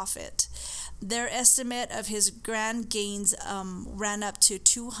for profit. Their estimate of his grand gains ran up to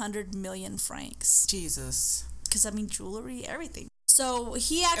 200 million francs. Jesus. Because, I mean, jewelry, everything. So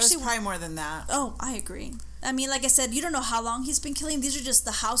he actually... It was probably more than that. Oh, I agree. I mean, like I said, you don't know how long he's been killing. These are just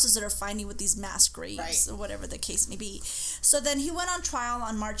the houses that are finding with these mass graves, or whatever the case may be. So then he went on trial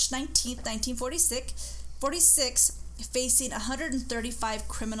on March 19th, 1946, facing 135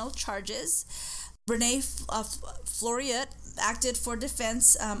 criminal charges. Rene Fleuriot acted for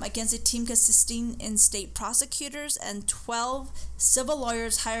defense against a team consisting in state prosecutors and 12 civil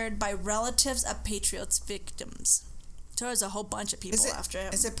lawyers hired by relatives of Patriots victims. So there's a whole bunch of people after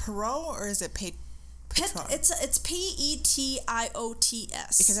him. Is it Perot or is it Petiots? It's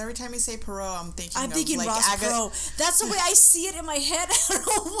Petiots. Because every time you say Perot, I'm thinking Ross Perot. That's the way I see it in my head. I don't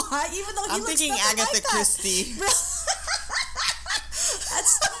know why. Even though I'm thinking Agatha Christie.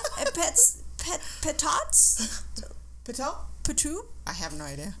 That's Petots. Petou? I have no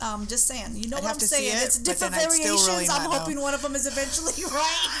idea. Just saying. You know I'd what I'm saying. It's different variations. Really I'm hoping one of them is eventually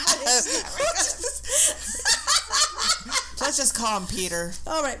right. Let's just call him Peter.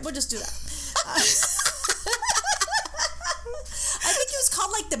 All right, we'll just do that. I think he was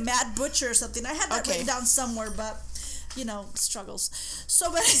called like the Mad Butcher or something. I had that written down somewhere, but struggles.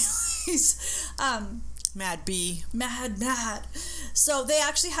 So, but anyways, Mad B. Mad. So they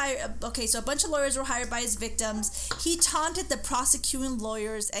actually hired. So a bunch of lawyers were hired by his victims. He taunted the prosecuting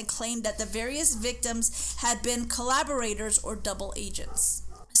lawyers and claimed that the various victims had been collaborators or double agents.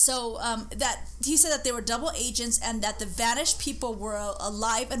 So that he said that they were double agents and that the vanished people were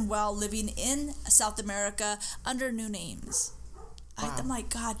alive and well, living in South America under new names. Wow. I'm like,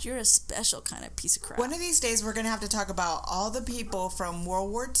 God, you're a special kind of piece of crap. One of these days, we're going to have to talk about all the people from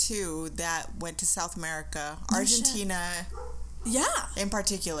World War II that went to South America, Argentina. Yeah. In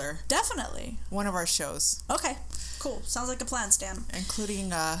particular. Definitely. One of our shows. Okay. Cool. Sounds like a plan, Stan. Including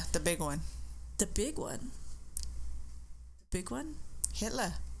the big one. The big one? Big one?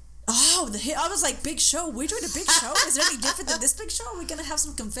 Hitler. Oh, I was like, big show. We're doing a big show? Is there any different than this big show? Are we going to have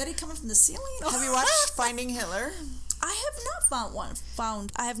some confetti coming from the ceiling? Have you watched Finding Hitler? I have not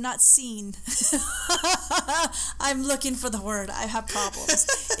found. I have not seen. I'm looking for the word. I have problems.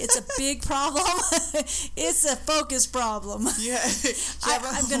 It's a big problem. It's a focus problem. Yeah.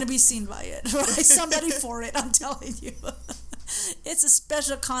 I'm going to be seen by it. Right? Somebody for it, I'm telling you. It's a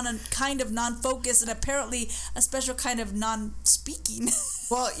special kind of non-focus and apparently a special kind of non-speaking.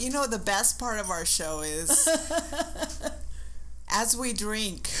 Well, the best part of our show is as we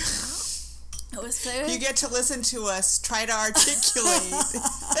drink, you get to listen to us try to articulate.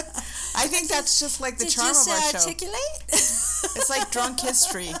 I think that's just like the charm of our show. Articulate? It's like drunk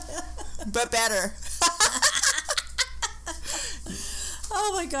history, but better.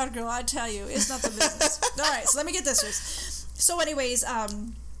 Oh my God, girl, I tell you, it's not the business. All right, so let me get this. So anyways,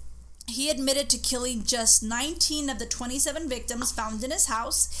 he admitted to killing just 19 of the 27 victims found in his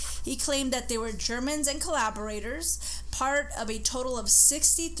house. He claimed that they were Germans and collaborators, part of a total of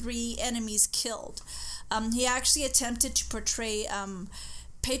 63 enemies killed. He actually attempted to portray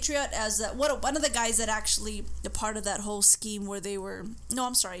Patriot as one of the guys that actually a part of that whole scheme where they were. No,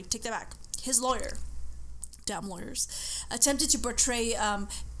 I'm sorry, take that back. His lawyer, damn lawyers, attempted to portray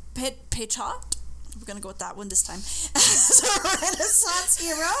Patriot. We're gonna go with that one this time. As a Renaissance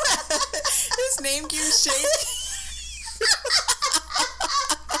hero. His name keeps changing.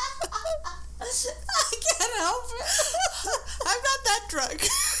 I can't help it. I'm not that drunk.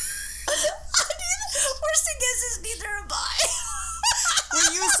 Worst thing is neither am I. When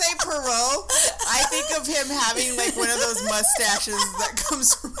you say Perot, I think of him having like one of those mustaches that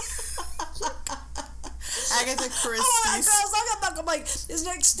comes from Agatha Christie's. Oh my God, I was talking about, I'm like, his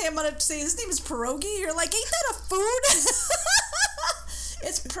next name, I'm going to say his name is Pierogi. You're like, ain't that a food?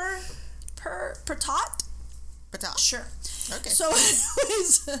 It's Pertot? Patat. Sure. Okay. So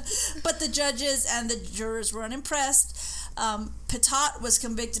anyways, but the judges and the jurors were unimpressed. Patat was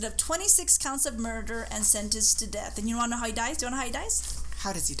convicted of 26 counts of murder and sentenced to death. And you want to know how he dies? Do you want to know how he dies?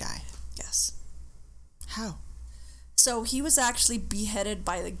 How does he die? Yes. How? So he was actually beheaded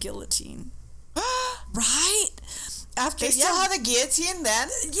by the guillotine. Right? After They still have the guillotine then?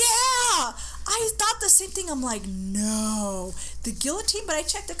 Yeah! I thought the same thing. I'm like, no. The guillotine, but I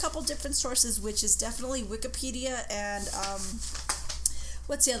checked a couple different sources, which is definitely Wikipedia and,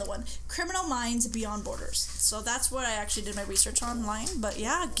 what's the other one? Criminal Minds Beyond Borders. So that's what I actually did my research online. But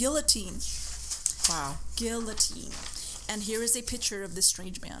yeah, guillotine. Wow. Guillotine. And here is a picture of this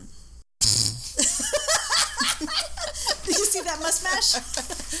strange man. Did you see that mustache?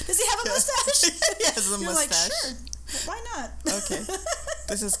 Does he have a mustache? He has a You're mustache. like, sure. Why not? Okay.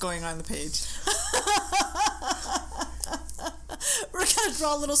 This is going on the page. We're going to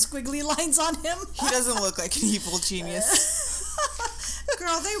draw little squiggly lines on him. He doesn't look like an evil genius.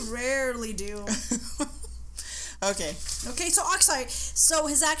 Girl, they rarely do. Okay. Okay, so sorry. So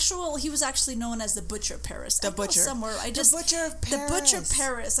he was actually known as the Butcher of Paris. The Butcher. Somewhere. The Butcher of Paris. The Butcher of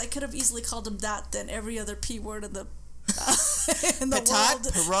Paris. I could have easily called him that than every other P word in the Patat,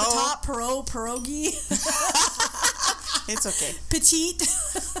 world. Perot. Patat, Perot, Pierogi. It's okay. Petite.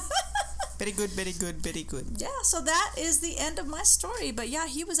 Very good, very good, very good. Yeah, so that is the end of my story. But yeah,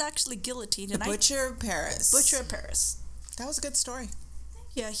 he was actually guillotined. The Butcher of Paris. Butcher of Paris. That was a good story.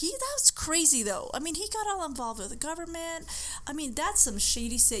 Yeah, that was crazy though. I mean, he got all involved with the government. I mean, that's some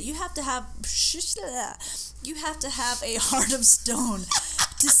shady shit. You have to have a heart of stone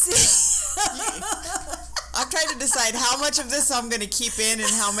to see. I'm trying to decide how much of this I'm going to keep in and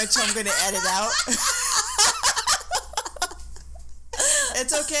how much I'm going to edit out.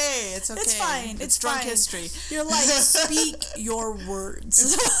 It's okay. It's okay. It's fine. It's drunk fine. history. You're like, speak your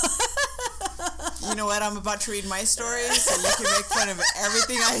words. You know what? I'm about to read my story, so you can make fun of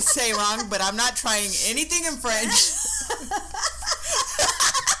everything I say wrong, but I'm not trying anything in French.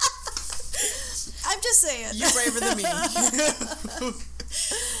 I'm just saying. You're braver than me.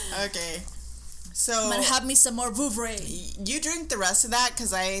 Okay. So I'm going to have me some more Vouvray. You drink the rest of that,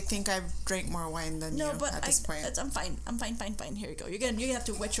 because I think I've drank more wine than you But at this point. I'm fine. I'm fine. Here you go. You're going to have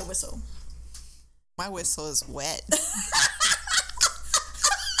to wet your whistle. My whistle is wet.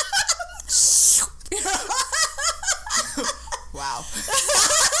 Wow.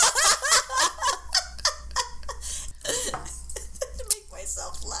 To make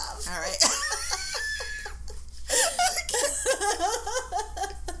myself laugh. All right.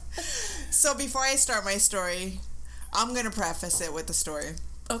 So before I start my story, I'm going to preface it with the story.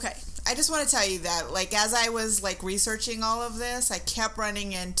 Okay. I just want to tell you that, like, as I was, like, researching all of this, I kept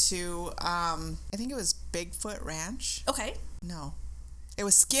running into, I think it was Bigfoot Ranch. Okay. No. It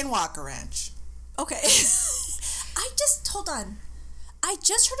was Skinwalker Ranch. Okay. Hold on. I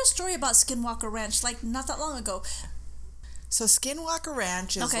just heard a story about Skinwalker Ranch, like, not that long ago. So Skinwalker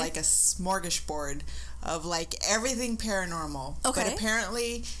Ranch is like a smorgasbord of, like, everything paranormal. Okay. But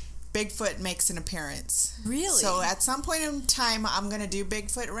apparently Bigfoot makes an appearance. Really? So at some point in time, I'm going to do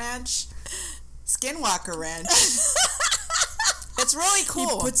Bigfoot Ranch, Skinwalker Ranch. It's really cool.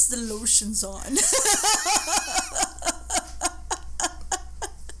 He puts the lotions on.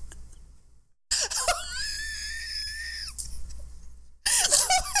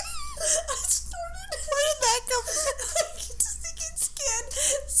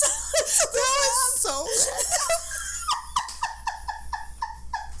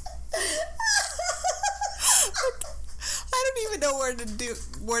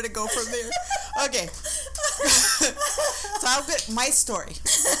 Where to go from there. Okay. So I'll get my story.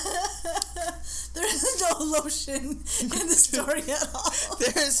 There's no lotion in the story at all.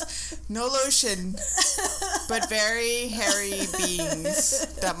 There's no lotion, but very hairy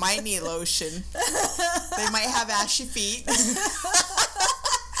beings that might need lotion. They might have ashy feet.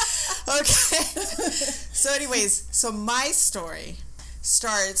 Okay. So anyways, so my story.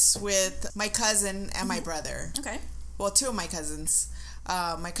 starts with my cousin and my brother. Okay. Well, two of my cousins.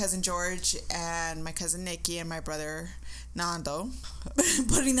 My cousin George and my cousin Nikki and my brother Nando.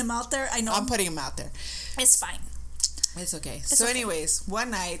 Putting them out there? I know. I'm putting them out there. It's fine. It's okay. It's okay. Anyways,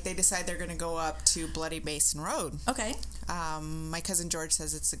 one night they decide they're going to go up to Bloody Basin Road. Okay. My cousin George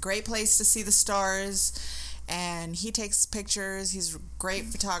says it's a great place to see the stars, and he takes pictures. He's a great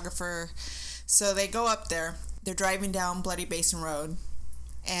photographer. So they go up there. They're driving down Bloody Basin Road,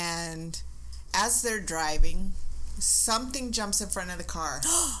 and as they're driving, something jumps in front of the car.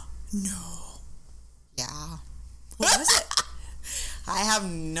 No. Yeah. What was it? I have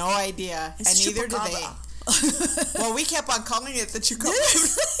no idea, It's and neither do they. chupacabra. Well, we kept on calling it the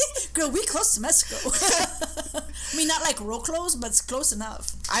chupacabra. Girl, we close to Mexico. I mean, not like real close, but it's close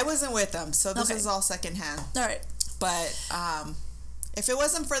enough. I wasn't with them, so this Okay. is all secondhand. All right. But if it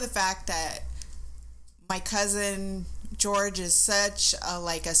wasn't for the fact that my cousin George is such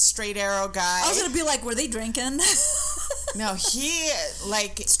a straight arrow guy. I was gonna be like, were they drinking? No, he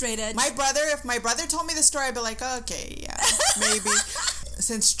Straight edge. If my brother told me the story, I'd be like, oh, okay, yeah, maybe.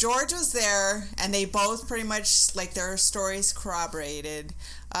 Since George was there, and they both pretty much their stories corroborated.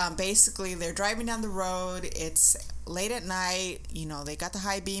 Basically, they're driving down the road. It's late at night. They got the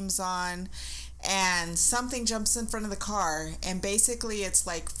high beams on, and something jumps in front of the car. And basically, it's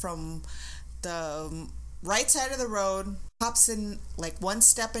from the right side of the road, pops in one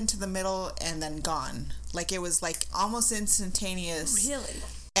step into the middle, and then gone. It was almost instantaneous. Really?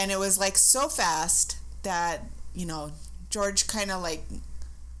 And it was so fast that George kind of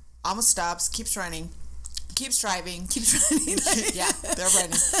almost stops, keeps running, keeps driving. Keeps running. Yeah, they're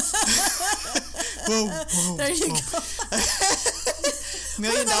running. Whoa, whoa, there you go. $1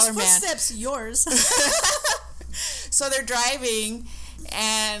 million man. Footsteps, yours. So they're driving,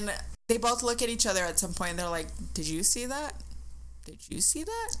 and they both look at each other at some point. And they're like, "Did you see that? Did you see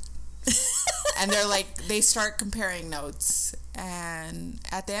that?" And they're they start comparing notes. And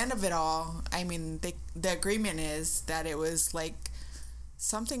at the end of it all, I mean, the agreement is that it was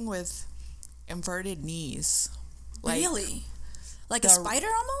something with inverted knees. Really? Like a spider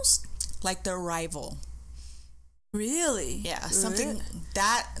almost? Like the Arrival. Really? Yeah, something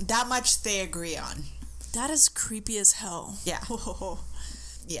that much they agree on. That is creepy as hell. Yeah.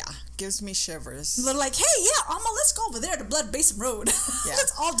 Yeah, gives me shivers. They're like, hey, yeah, Alma, let's go over there to Blood Basin Road. Yeah.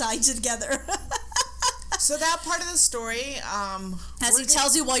 Let's all die together. So that part of the story, as he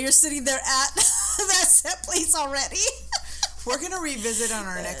tells you while you're sitting there at that set place already. We're going to revisit on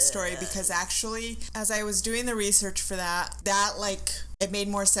our next story because actually, as I was doing the research for that it made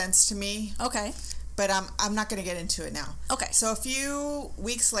more sense to me. Okay. But I'm not going to get into it now. Okay. So a few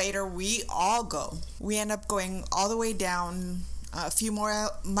weeks later, we all go. We end up going all the way down, a few more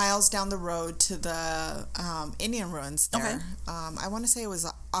miles down the road to the Indian ruins there. Okay. I want to say it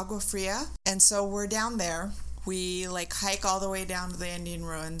was Agua Fria. And so we're down there. We hike all the way down to the Indian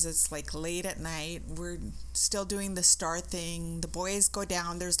ruins. It's late at night. We're still doing the star thing. The boys go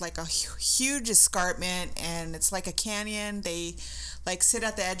down. There's a huge escarpment, and it's like a canyon. They sit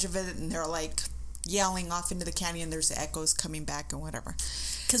at the edge of it, and they're yelling off into the canyon. There's echoes coming back and whatever.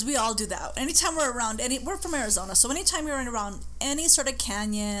 Because we all do that. Anytime we're around we're from Arizona, so anytime you're around any sort of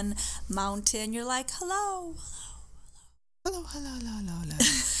canyon, mountain, you're like, hello, hello, hello, hello, hello, hello.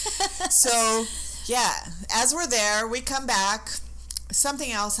 So, yeah, as we're there, we come back.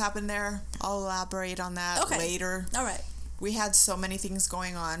 Something else happened there. I'll elaborate on that later. All right. We had so many things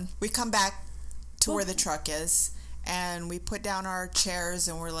going on. We come back to where the truck is, and we put down our chairs,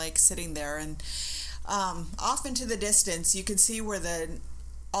 and we're sitting there, and off into the distance, you can see where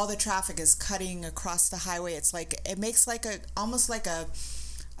all the traffic is cutting across the highway. It's it makes almost like a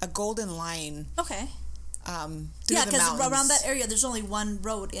golden line. Okay. Through the mountains. Around that area, there's only one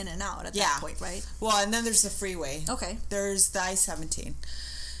road in and out at that point, right? Well, and then there's the freeway. Okay. There's the I-17.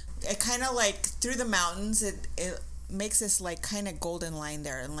 It kind of through the mountains, it makes this kind of golden line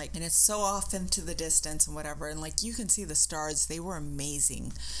there, and and it's so off into the distance and whatever, and you can see the stars. They were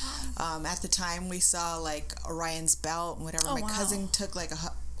amazing. At the time, we saw Orion's belt and whatever. My cousin took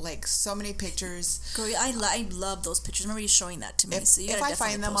so many pictures. Girl, I love those pictures. Remember you showing that to me. If I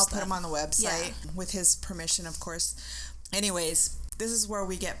find them, I'll put them on the website with his permission, of course. Anyways, this is where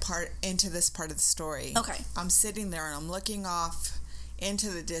we get into this part of the story. Okay. I'm sitting there and I'm looking off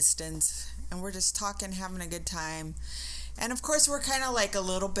into the distance, and we're just talking, having a good time. And of course, we're kind of a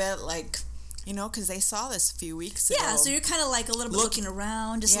little bit because they saw this a few weeks ago. Yeah, so you're kind of a little bit looking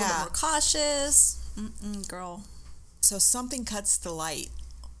around, just a little bit more cautious. Girl. So something cuts the light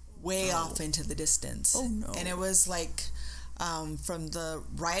way off into the distance. Oh, no. And it was from the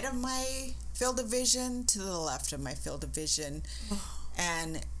right of my field of vision to the left of my field of vision.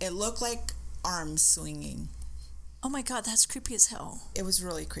 and it looked like arms swinging. Oh my God, that's creepy as hell. It was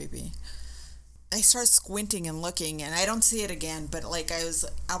really creepy. I start squinting and looking, and I don't see it again, but like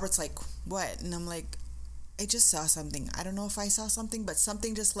Albert's like, what? And I'm like, I just saw something. I don't know if I saw something, but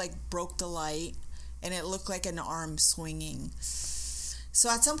something just like broke the light, and it looked like an arm swinging. So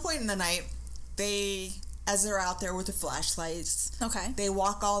at some point in the night, as they're out there with the flashlights, Okay. they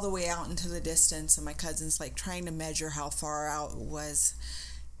walk all the way out into the distance, and my cousin's like trying to measure how far out it was.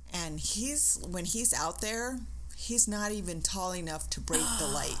 And when he's out there, he's not even tall enough to break the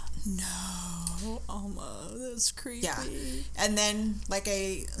light. No, Alma, that's creepy. Yeah. And then, like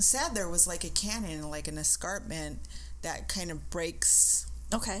I said, there was like a canyon, like an escarpment that kind of breaks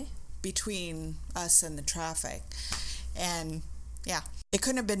Okay. between us and the traffic. And yeah, it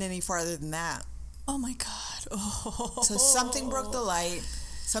couldn't have been any farther than that. Oh my God. Oh. So something broke the light,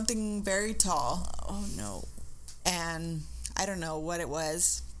 something very tall. Oh no. And I don't know what it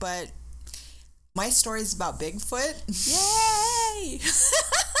was, but my story is about Bigfoot. Yay!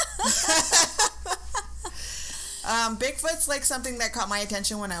 Bigfoot's like something that caught my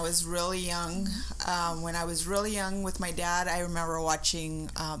attention when I was really young. When I was really young with my dad, I remember watching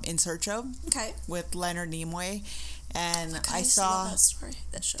In Search of Okay. with Leonard Nimoy, and Okay, I love saw. that story.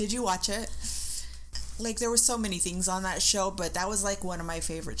 That show. Did you watch it? Like, there were so many things on that show, but that was like one of my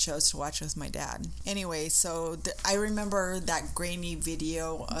favorite shows to watch with my dad. Anyway, so I remember that grainy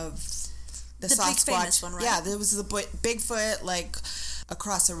video of the big Sasquatch. famous one, right? Yeah, there was the Bigfoot like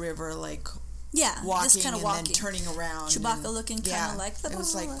across a river, like Yeah, walking just kind of and walking. then turning around. Chewbacca and, looking kind yeah, of like it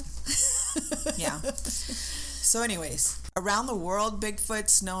was like yeah. So anyways, around the world,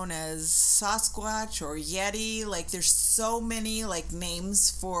 Bigfoot's known as Sasquatch or Yeti. Like, there's so many like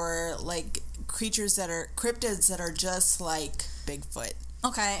names for like creatures that are cryptids that are just like Bigfoot.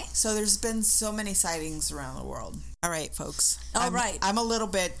 Okay. So there's been so many sightings around the world. All right, folks. Right. I'm a little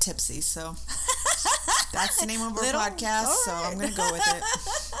bit tipsy, so that's the name of our Little? podcast. All So right. I'm going to go with it.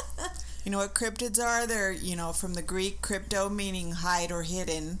 You know what cryptids are? They're, from the Greek crypto, meaning hide or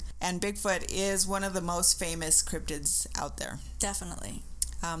hidden. And Bigfoot is one of the most famous cryptids out there. Definitely.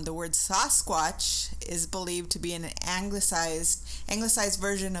 The word Sasquatch is believed to be an anglicized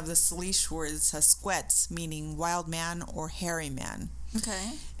version of the Salish word Sasquatch, meaning wild man or hairy man.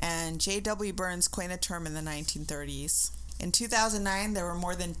 Okay. And J.W. Burns coined the term in the 1930s. In 2009, there were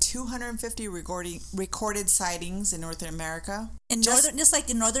more than 250 recorded sightings in North America. In Just in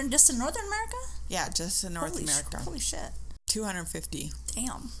Northern America? Yeah, just in North America. Holy shit. 250.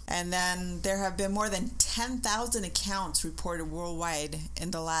 Damn. And then there have been more than 10,000 accounts reported worldwide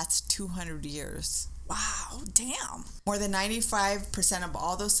in the last 200 years. Wow, damn. More than 95% of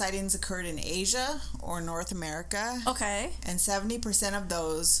all those sightings occurred in Asia or North America. Okay. And 70% of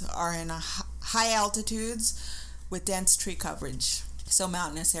those are in high altitudes with dense tree coverage, so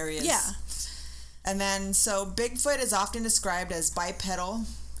mountainous areas. Yeah. And then, so Bigfoot is often described as bipedal,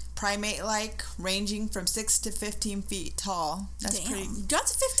 primate-like, ranging from 6 to 15 feet tall. That's Damn. pretty.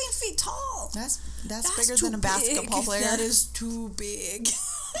 That's 15 feet tall. That's bigger too than a basketball big. player. That is too big.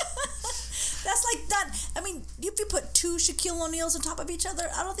 That's like that. I mean, if you put two Shaquille O'Neals on top of each other,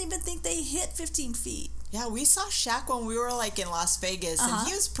 I don't even think they hit 15 feet. Yeah, we saw Shaq when we were like in Las Vegas, and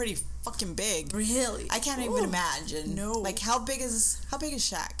he was pretty fucking big. Really? I can't even imagine. No. Like, how big is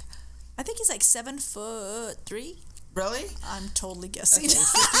Shaq? I think he's like 7'3". Really? I'm totally guessing. Okay, 15,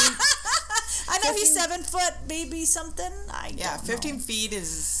 I know 15 he's 7 foot, maybe something. I yeah, don't 15 know. feet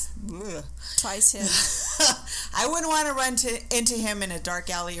is ugh. Twice him. I wouldn't want to run into him in a dark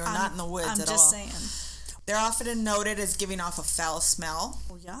alley or not in the woods I'm at all. just saying. They're often noted as giving off a foul smell.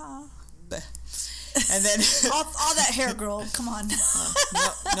 Oh yeah. Blech. And then all that hair, girl. Come on.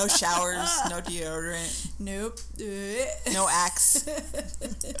 no showers, no deodorant, Nope. no Axe.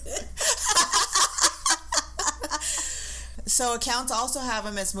 So accounts also have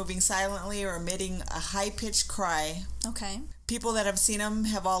him as moving silently or emitting a high-pitched cry. Okay. People that have seen him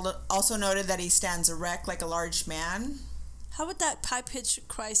have also noted that he stands erect like a large man. How would that high-pitched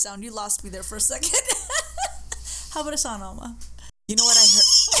cry sound? You lost me there for a second. How would it sound, Alma? You know what I heard?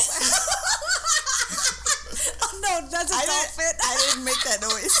 Oh, no, that's a dolphin. I didn't make that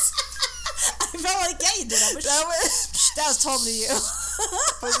noise. I felt like, yeah, you did. That was totally you.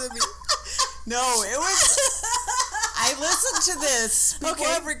 Was it me? No, it was. I listened to this. People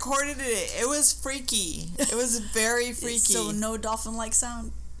have recorded it. It was freaky. It was very freaky. So no dolphin-like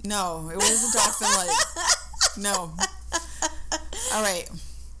sound? No, it wasn't dolphin-like. No. All right.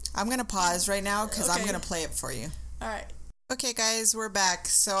 I'm going to pause right now because I'm going to play it for you. All right. Okay, guys, we're back.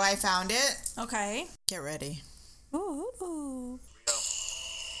 So I found it. Okay. Get ready. Ooh.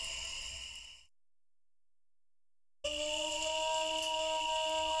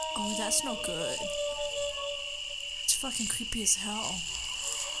 Oh, that's no good. It's fucking creepy as hell.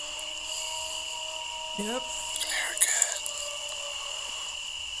 Yep. They're good.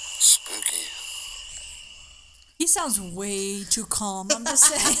 Spooky. He sounds way too calm. I'm just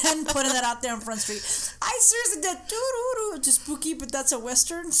saying, putting that out there on Front Street. I seriously did doo-doo-doo to spooky, but that's a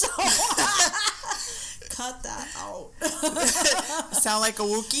Western, so cut that out. Sound like a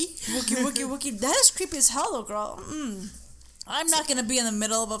Wookiee? Wookie. That is creepy as hell, though, girl. I'm not gonna be in the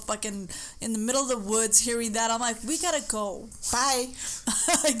middle of in the middle of the woods hearing that. I'm like, we gotta go. Bye.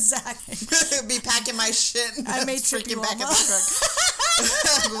 Exactly. Be packing my shit. And I may trip you back Mama. in the truck.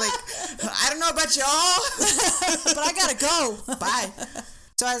 I'm like, I don't know about y'all, but I gotta go. Bye.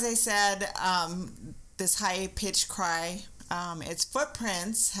 So as I said, this high-pitched cry, its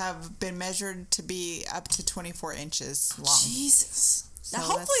footprints have been measured to be up to 24 inches long. Jesus. So now,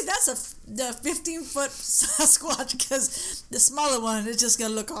 hopefully that's the 15-foot Sasquatch, because the smaller one is just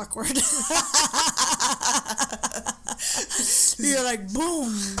gonna look awkward. You're like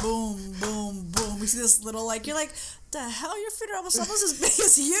boom, boom, boom, boom. We see this little you're like, the hell, your feet are almost as big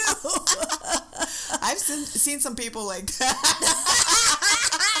as you. I've seen some people like that.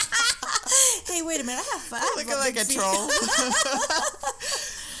 Hey, wait a minute, I have Looking like a troll.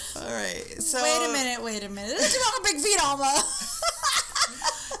 All right, so Wait a minute. This is not a big feet, Alma.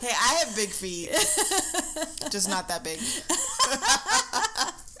 Hey, I have big feet, just not that big.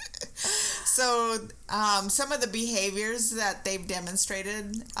 So, some of the behaviors that they've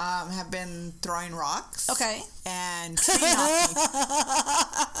demonstrated have been throwing rocks. Okay. And tree knocking.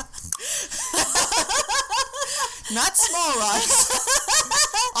 Not small rocks.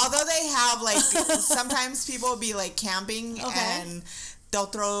 Although they have, sometimes people will be, camping, and they'll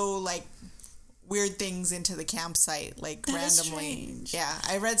throw, weird things into the campsite, that randomly. is strange. Yeah,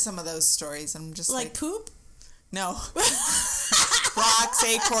 I read some of those stories. I'm just like poop? No. Rocks,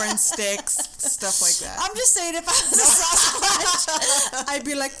 acorn sticks, stuff like that. I'm just saying, if I was a Sasquatch, I'd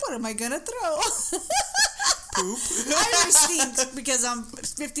be like, what am I gonna throw? Poop. I always think, because I'm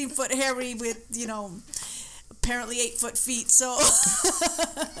 15-foot hairy with, apparently 8-foot feet, so.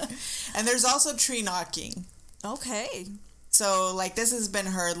 And there's also tree knocking. Okay. So, this has been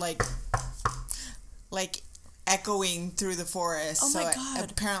heard, echoing through the forest. Oh my so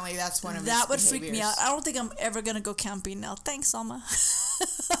God. Apparently that's one of That would its freak me out. I don't think I'm ever going to go camping now. Thanks, Alma.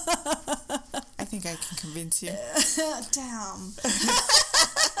 I think I can convince you. Damn.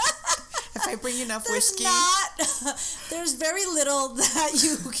 If I bring enough whiskey. There's very little that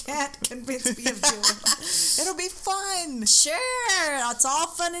you can't convince me of doing. It'll be fun. Sure. It's all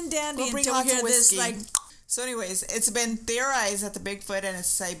fun and dandy We'll bring until we lots hear of this, whiskey. So anyways, it's been theorized that the Bigfoot and its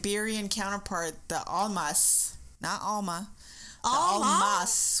Siberian counterpart, the Almas, not Alma, the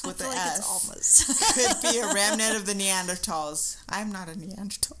Almas with the S, it's Almas. could be a remnant of the Neanderthals. I'm not a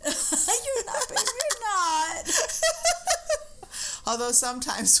Neanderthal. You're not, baby. You're not. Although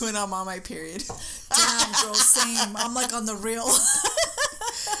sometimes when I'm on my period. Damn, girl, same. I'm on the real.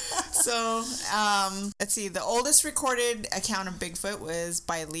 So, let's see. The oldest recorded account of Bigfoot was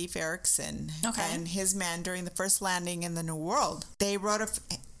by Leif Erikson and his men during the first landing in the New World. They wrote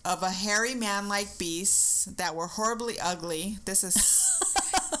of a hairy man-like beasts that were horribly ugly. This was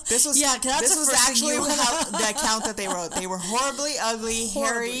actually the account that they wrote. They were horribly ugly,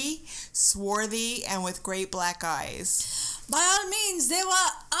 hairy, swarthy, and with great black eyes. By all means, they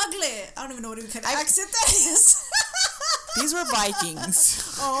were ugly. I don't even know what kind of accent that is. These were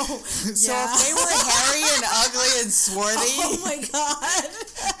Vikings. Oh, so if they were hairy and ugly and swarthy, oh my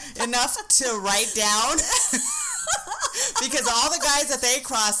God, enough to write down, because all the guys that they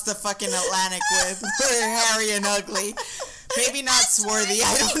crossed the fucking Atlantic with were hairy and ugly. Maybe not swarthy.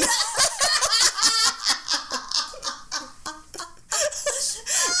 I don't know.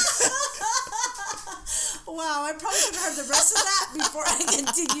 Wow, I probably should have heard the rest of that before I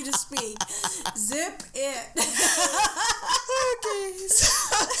continue to speak. Zip it. Okay. So,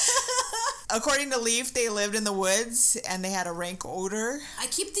 according to Leif, they lived in the woods and they had a rank odor. I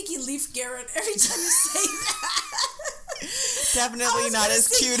keep thinking Leif Garrett every time you say that. Definitely not as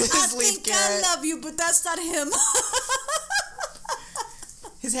cute as Leif Garrett. I love you, but that's not him.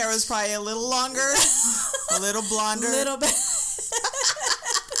 His hair was probably a little longer, a little blonder. A little bit.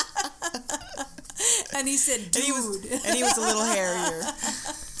 And he said, dude. And he was a little hairier.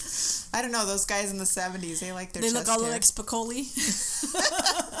 I don't know, those guys in the 70s, they like their chest hair. They look all like Spicoli.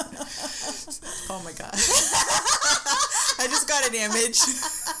 Oh my God. I just got an image.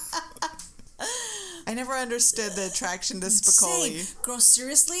 I never understood the attraction to Spicoli. Same. Girl,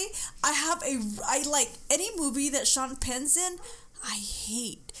 seriously, I like any movie that Sean Penn's in, I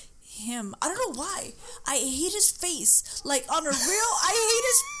hate him. I don't know why. I hate his face. Like, on a real, I hate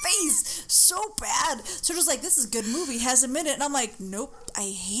his face so bad. So just like, this is a good movie, has a minute. And I'm like, nope,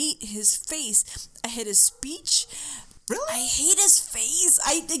 I hate his face. I hate his speech. Really? I hate his face.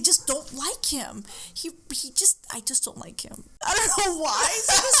 I just don't like him. I just don't like him. I don't know why.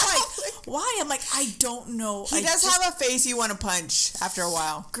 So I'm just like, why? I'm like, I don't know. He does have a face you want to punch after a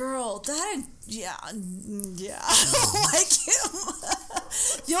while. Girl, yeah, I don't like him.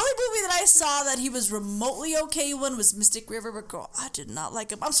 The only movie that I saw that he was remotely okay in was Mystic River, but girl, I did not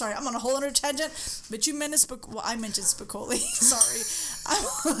like him. I'm sorry, I'm on a whole other tangent, but you mentioned I mentioned Spicoli. Sorry.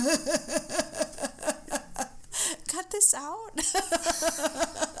 Cut this out.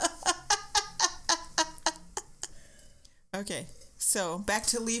 Okay, so back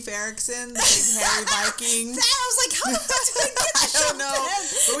to Leif Erikson, the big hairy Viking. I was like, how the fuck did I get I don't know.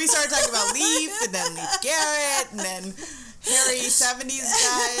 But we started talking about Leif, and then Leif Garrett, and then hairy 70s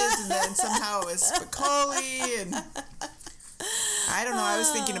guys, and then somehow it was Spicoli, and I don't know. I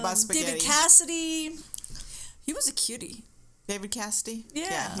was thinking about spaghetti. David Cassidy. He was a cutie. David Cassidy?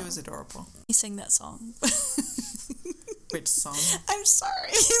 Yeah. He was adorable. He sang that song. Which song? I'm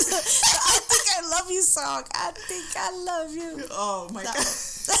sorry. I think I love you song. I think I love you. Oh my God.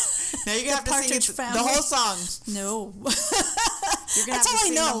 Now you're going to have to sing the whole song. No. You're going to have to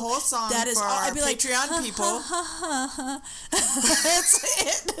sing the whole song that is for all, our I'd be like, Patreon people. That's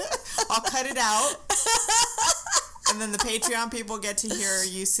it. I'll cut it out. And then the Patreon people get to hear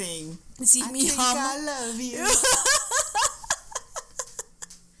you sing. See me hum. I love you.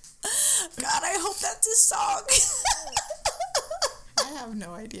 God, I hope that's his song. I have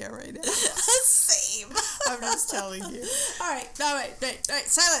no idea right now. Same. I'm just telling you. All right.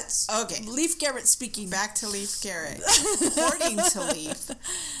 Silence. Okay. Leif Garrett speaking. Back to Leif Garrett. According to Leif,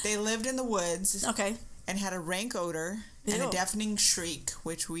 they lived in the woods. Okay. And had a rank odor and a deafening shriek,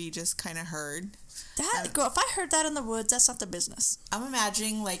 which we just kind of heard. Girl, if I heard that in the woods, that's not the business. I'm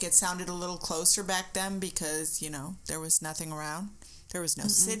imagining like it sounded a little closer back then because, there was nothing around. There was no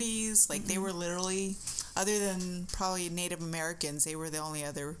cities. Like, they were literally, other than probably Native Americans, they were the only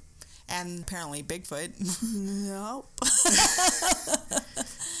other, and apparently Bigfoot. Nope.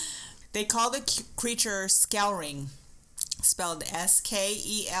 They call the creature Skellring, spelled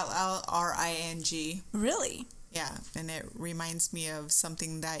Skellring. Really? Yeah, and it reminds me of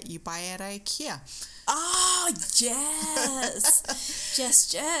something that you buy at IKEA. Oh, yes.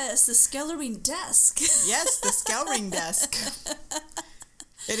 Yes. The Skellring desk. Yes, the Skellring desk.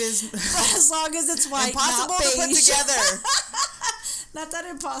 It is as long as it's white, impossible not to put beige. together. Not that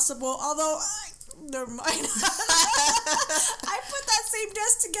impossible, although never mind. I put that same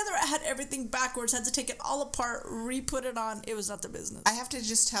desk together. I had everything backwards. Had to take it all apart, re-put it on. It was not the business. I have to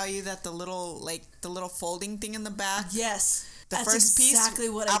just tell you that the little folding thing in the back. Yes. That's first exactly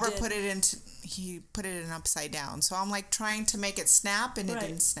piece, what Albert I did. He put it in upside down. So I'm like trying to make it snap, and it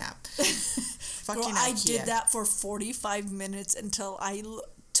didn't snap. Fucking Girl, IKEA. I did that for 45 minutes until I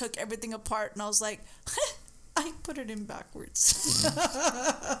took everything apart, and I was like, I put it in backwards.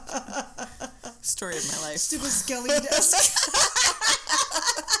 Story of my life. Stupid Skelly desk.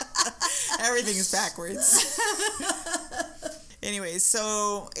 Everything is backwards. Anyways,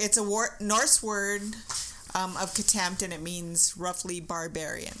 so it's a Norse word of contempt, and it means roughly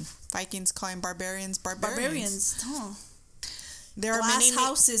barbarian. Vikings calling barbarians. Huh. There are glass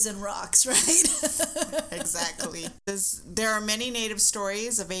houses and rocks, right? Exactly. There are many native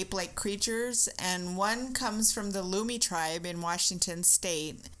stories of ape-like creatures, and one comes from the Lumi tribe in Washington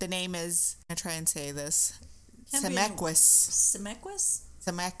State. The name is, I'm going to try and say this, Semequis.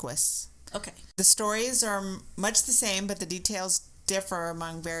 Semequis. Okay. The stories are much the same, but the details differ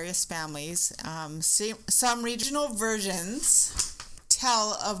among various families. Some regional versions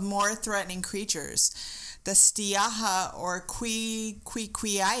tell of more threatening creatures. The Stiaha or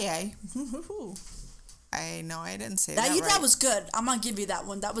Quiquiaye. I know I didn't say that right. That was good. I'm going to give you that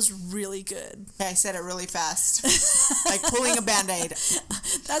one. That was really good. Yeah, I said it really fast. Like pulling a Band-Aid.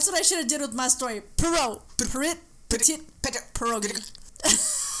 That's what I should have did with my story. Pierogi.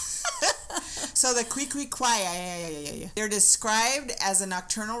 So the Quiquiaye, they're described as a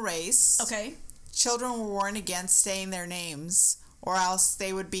nocturnal race. Okay. Children were warned against saying their names, or else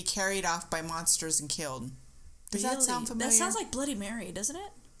they would be carried off by monsters and killed. Does that sound familiar? That sounds like Bloody Mary, doesn't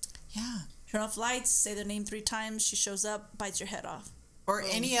it? Yeah. Turn off lights, say their name 3 times, she shows up, bites your head off. Or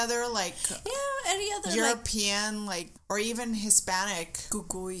any other, any other, European, or even Hispanic.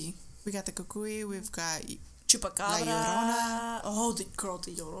 Cucuy. We got the Cucuy, we've got Chupacabra. La Llorona. Oh, the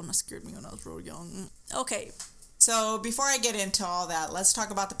Llorona scared me when I was real young. Okay. So before I get into all that, let's talk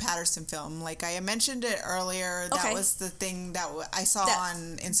about the Patterson film. Like I mentioned it earlier, that was the thing that I saw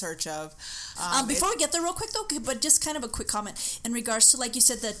on In Search of. Before we get there real quick though, but just kind of a quick comment in regards to, like you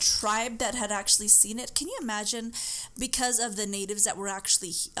said, the tribe that had actually seen it. Can you imagine, because of the natives that were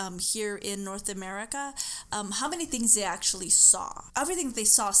actually here in North America, how many things they actually saw? Everything they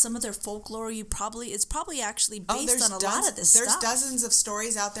saw, some of their folklore, it's probably actually based on a lot of this stuff. There's dozens of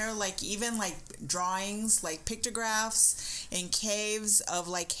stories out there, like even like drawings, like pictographs in caves of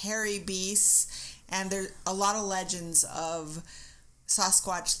like hairy beasts, and there's a lot of legends of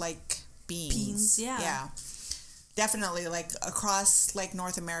Sasquatch like beings. Yeah, definitely, like across like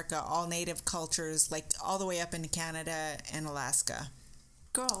North America, all native cultures, like all the way up into Canada and Alaska.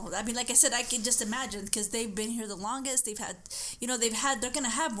 Girl, I mean, like I said, I can just imagine, because they've been here the longest. They're gonna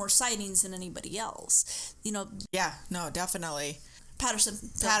have more sightings than anybody else. Yeah, no, definitely.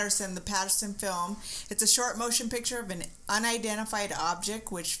 The Patterson film. It's a short motion picture of an unidentified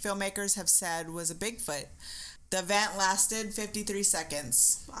object, which filmmakers have said was a Bigfoot. The event lasted 53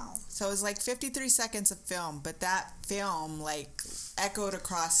 seconds. Wow. So it was like 53 seconds of film, but that film like echoed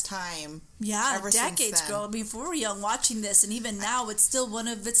across time. Yeah, decades, girl. Before we were young watching this, and even now, it's still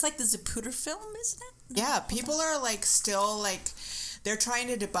it's like the Zapruder film, isn't it? Yeah, people are like still like, they're trying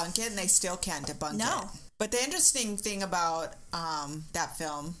to debunk it, and they still can't debunk it. But the interesting thing about that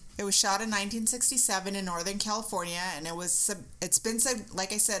film, it was shot in 1967 in Northern California, and it's been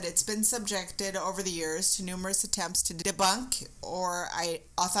subjected over the years to numerous attempts to debunk or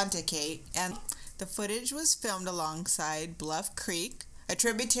authenticate. And the footage was filmed alongside Bluff Creek, a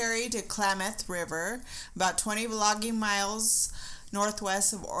tributary to Klamath River, about 20 logging miles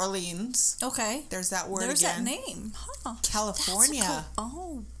northwest of Orleans. Okay. There's that word again. There's that name. Huh. California.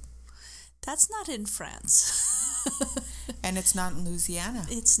 That's not in France. And it's not in Louisiana.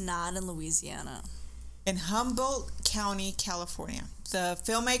 It's not in Louisiana. In Humboldt County, California. The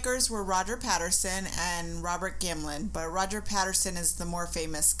filmmakers were Roger Patterson and Robert Gimlin, but Roger Patterson is the more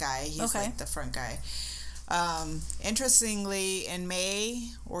famous guy. He's like the front guy. Interestingly, in May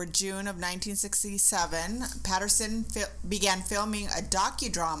or June of 1967, Patterson began filming a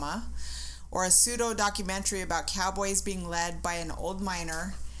docudrama, or a pseudo-documentary, about cowboys being led by an old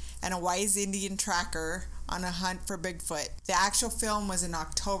miner and a wise Indian tracker on a hunt for Bigfoot. The actual film was in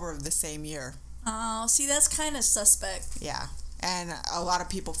October of the same year. Oh, see, that's kind of suspect. Yeah, and a lot of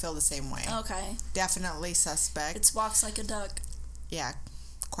people feel the same way. Okay. Definitely suspect. It walks like a duck. Yeah,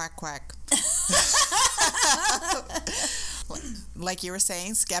 quack, quack. Like you were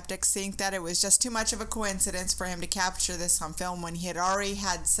saying, skeptics think that it was just too much of a coincidence for him to capture this on film when he had already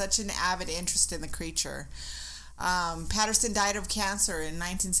had such an avid interest in the creature. Patterson died of cancer in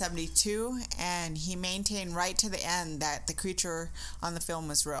 1972, and he maintained right to the end that the creature on the film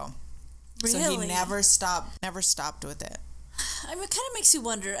was real. Really? So he never stopped with it. I mean, it kind of makes you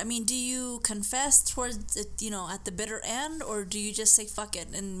wonder. I mean, do you confess towards it, at the bitter end, or do you just say fuck it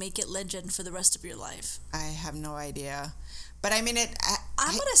and make it legend for the rest of your life? I have no idea. But I mean,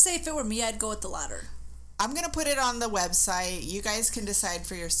 I'm going to say if it were me, I'd go with the latter. I'm going to put it on the website. You guys can decide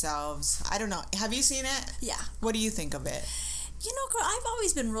for yourselves. I don't know. Have you seen it? Yeah. What do you think of it? Girl, I've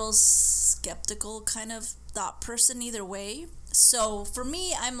always been real skeptical kind of thought person either way. So for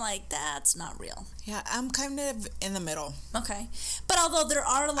me, I'm like, that's not real. Yeah, I'm kind of in the middle. Okay. But although there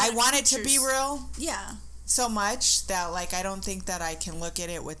are a lot of want it to be real. Yeah. So much that, like, I don't think that I can look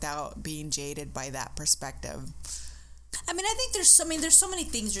at it without being jaded by that perspective. I mean, I think there's so many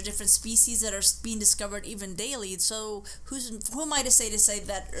things or different species that are being discovered even daily. So who am I to say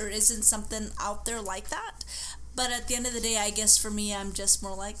that there isn't something out there like that? But at the end of the day, I guess for me, I'm just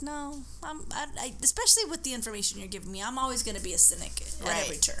more like, no. I especially with the information you're giving me, I'm always going to be a cynic at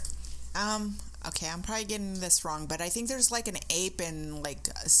every turn. Okay, I'm probably getting this wrong, but I think there's like an ape in like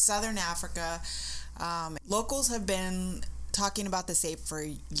southern Africa. Locals have been talking about this ape for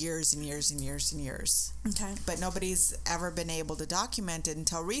years and years and years and years. Okay. But nobody's ever been able to document it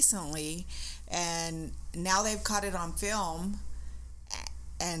until recently, and now they've caught it on film,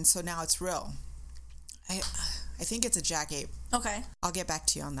 and so now it's real. I think it's a jack ape. Okay. I'll get back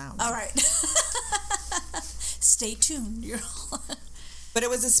to you on that one. All right. Stay tuned. But it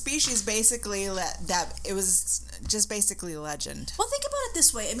was a species basically that it was just basically legend. Well, think about it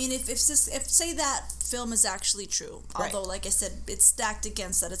this way. I mean, if say that film is actually true, although like I said, it's stacked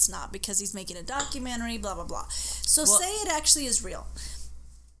against that it's not because he's making a documentary, blah blah blah. So say it actually is real.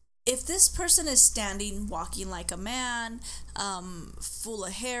 If this person is standing, walking like a man, full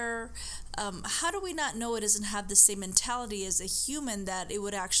of hair, how do we not know it doesn't have the same mentality as a human, that it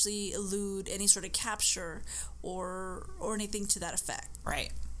would actually elude any sort of capture or anything to that effect?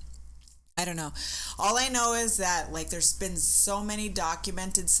 Right. I don't know. All I know is that like there's been so many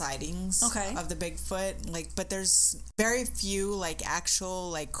documented sightings of the Bigfoot, like, but there's very few like actual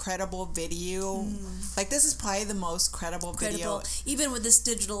like credible video. Like this is probably the most credible video. Even with this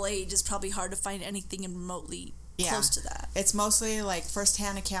digital age, it's probably hard to find anything remotely close to that. It's mostly like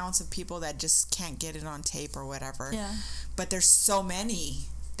firsthand accounts of people that just can't get it on tape or whatever. Yeah. But there's so many.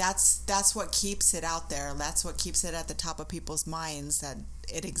 That's what keeps it out there. That's what keeps it at the top of people's minds that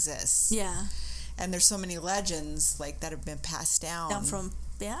it exists. Yeah. And there's so many legends like that have been passed down from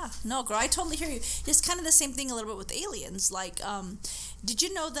no, girl, I totally hear you. It's kind of the same thing a little bit with aliens. Like, did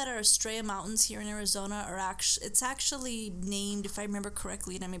you know that our Estrella Mountains here in Arizona it's actually named, if I remember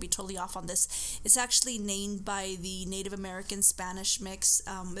correctly, and I may be totally off on this, it's actually named by the Native American Spanish mix.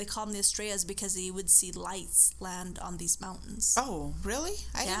 They call them the Estrellas because they would see lights land on these mountains. Oh, really?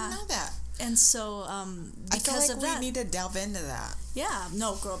 I didn't know that. And so, because I feel like we need to delve into that. Yeah,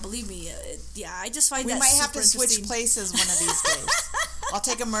 no, girl, believe me. I just find we that might have to super switch places one of these days. I'll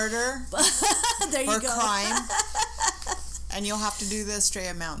take a murder there you or go. crime, and you'll have to do the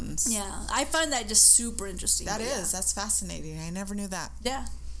Estrella Mountains. Yeah, I find that just super interesting. That's fascinating. I never knew that. Yeah.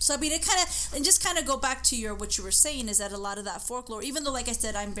 So I mean, just kind of go back to what you were saying is that a lot of that folklore, even though, like I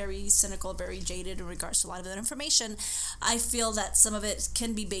said, I'm very cynical, very jaded in regards to a lot of that information, I feel that some of it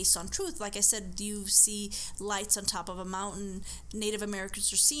can be based on truth. Like I said, you see lights on top of a mountain. Native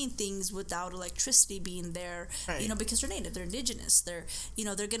Americans are seeing things without electricity being there, right. Because they're native, they're indigenous. They're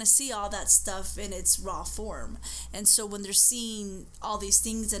gonna see all that stuff in its raw form, and so when they're seeing all these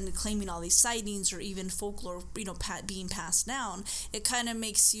things and claiming all these sightings or even folklore, being passed down, it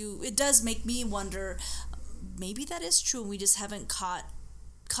does make me wonder, maybe that is true and we just haven't caught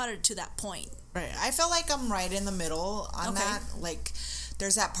it to that point. Right. I feel like I'm right in the middle on that. Like,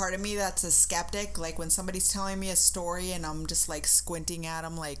 there's that part of me that's a skeptic. Like, when somebody's telling me a story and I'm just, like, squinting at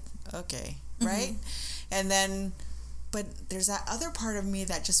them, like, okay, right? And then, but there's that other part of me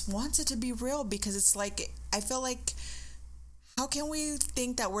that just wants it to be real because it's like, I feel like, how can we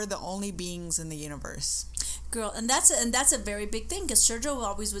think that we're the only beings in the universe? Girl, and that's a very big thing because Sergio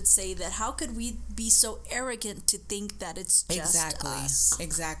always would say that how could we be so arrogant to think that it's just us?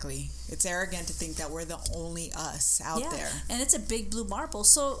 Exactly. It's arrogant to think that we're the only us out there. And it's a big blue marble.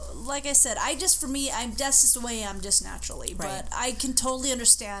 So, like I said, that's just the way I'm just naturally. Right. But I can totally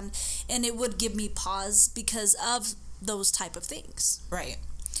understand, and it would give me pause because of those type of things. Right.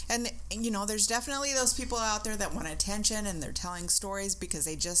 And, there's definitely those people out there that want attention and they're telling stories because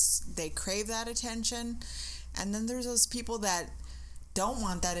they crave that attention. And then there's those people that don't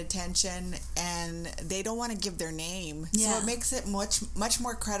want that attention and they don't want to give their name. Yeah. So it makes it much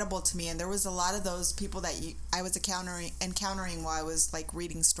more credible to me. And there was a lot of those people that I was encountering while I was like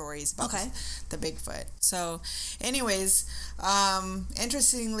reading stories about the Bigfoot. So anyways,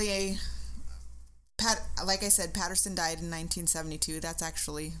 interestingly, like I said, Patterson died in 1972. That's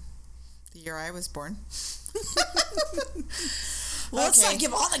actually the year I was born. Well, let's not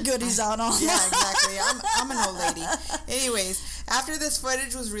give all the goodies out on. Yeah, exactly. I'm an old lady. Anyways, after this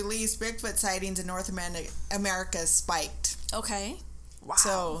footage was released, Bigfoot sightings in North America spiked. Okay. Wow.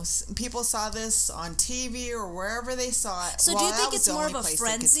 So people saw this on TV or wherever they saw it. So do you think it's more of a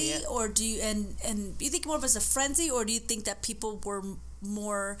frenzy, or do you and you think more of as a frenzy, or do you think that people were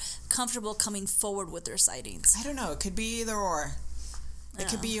more comfortable coming forward with their sightings? I don't know. It could be either or. It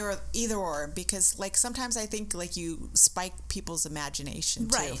could be either or because like sometimes I think like you spike people's imagination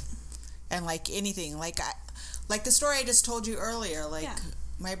too. Right. And like anything like the story I just told you earlier, like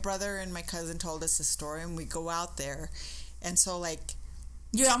my brother and my cousin told us a story and we go out there and so like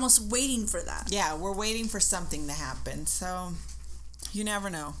you're almost waiting for that. Yeah, we're waiting for something to happen. So you never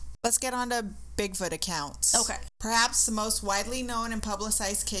know. Let's get on to Bigfoot accounts. Okay. Perhaps the most widely known and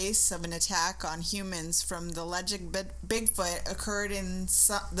publicized case of an attack on humans from the alleged Bigfoot occurred in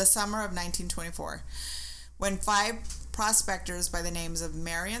the summer of 1924, when 5 prospectors by the names of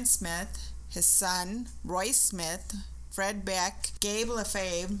Marion Smith, his son, Roy Smith, Fred Beck, Gabe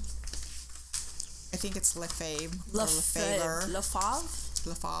Lefebvre, I think it's Lefebvre,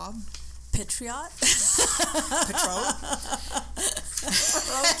 Lefebvre, Patriot,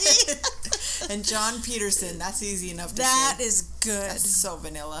 and John Peterson. That's easy enough to say. That is good. That's so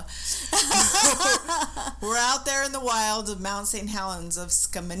vanilla. We're out there in the wilds of Mount St. Helens of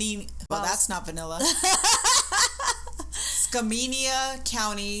Skamania. Well, that's not vanilla. Skamania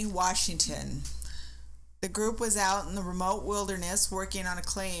County, Washington. The group was out in the remote wilderness working on a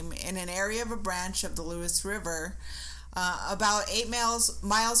claim in an area of a branch of the Lewis River About 8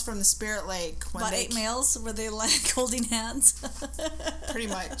 miles from the Spirit Lake. About 8 miles? Were they like holding hands? Pretty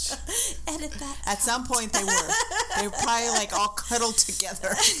much. Edit that. At some point they were. They were probably like all cuddled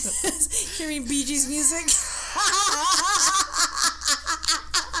together. Hearing Bee Gees music.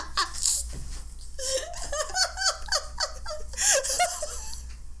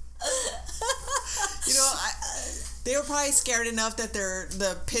 They were probably scared enough that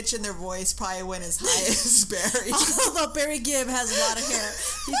the pitch in their voice probably went as high as Barry. Although Barry Gibb has a lot of hair,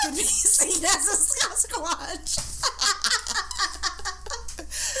 he could be seen as a Sasquatch.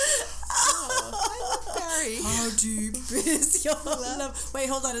 I love Barry. How deep is your love? Wait,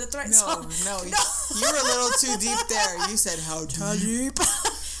 hold on. Is that the right song? No. You were a little too deep there. You said how deep. How deep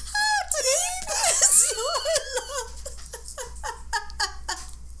is your love?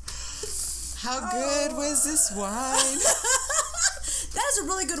 How good was this wine? That is a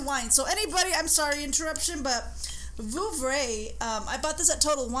really good wine. So anybody, I'm sorry, interruption, but Vouvray, I bought this at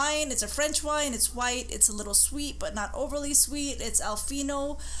Total Wine. It's a French wine. It's white. It's a little sweet, but not overly sweet. It's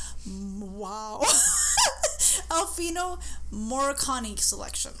Alfino. Wow. Alfino Moricani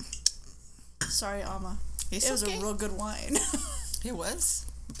selection. Sorry, Alma. It was a real good wine. It was.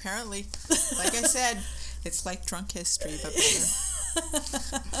 Apparently. Like I said, it's like drunk history, but better.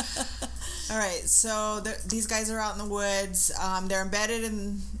 All right, so these guys are out in the woods. They're embedded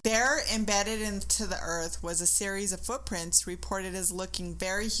into the earth was a series of footprints reported as looking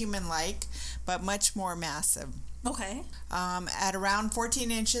very human-like, but much more massive. Okay. At around 14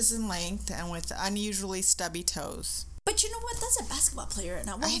 inches in length and with unusually stubby toes. But you know what? That's a basketball player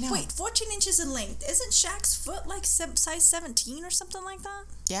now. I know. Wait, 14 inches in length. Isn't Shaq's foot like size 17 or something like that?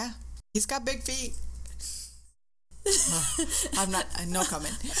 Yeah, he's got big feet. I'm not. No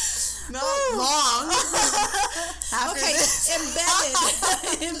comment. Not long. Okay,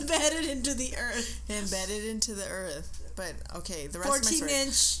 embedded into the earth. Embedded into the earth. But okay, the rest of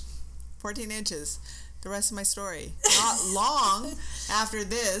my story. 14 inches. The rest of my story. Not long after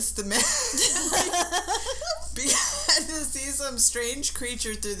this, the man began to see some strange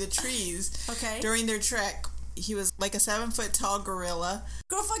creature through the trees. Okay. During their trek. He was like a 7-foot tall gorilla.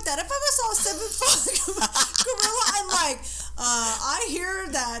 Girl, fuck that. If I saw a 7-foot gorilla, I'm like, I hear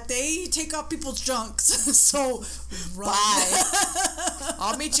that they take off people's junks. So, run. Bye.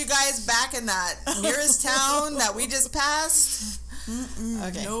 I'll meet you guys back in that nearest town that we just passed.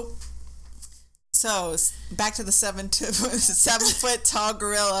 Okay. Nope. So, back to the 7-foot tall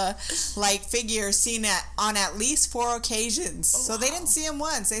gorilla like figure seen on at least 4 occasions. So they didn't see him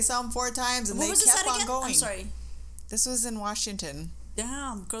once. They saw him 4 times and they kept on going. I'm sorry. This was in Washington.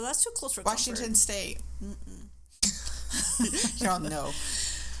 Damn, girl, that's too close for Washington comfort. State. You don't know.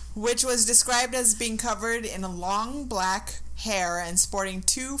 Which was described as being covered in a long black hair and sporting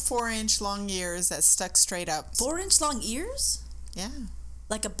 2 4-inch long ears that stuck straight up. 4-inch long ears? Yeah.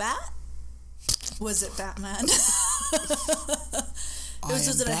 Like a bat? Was it Batman? Was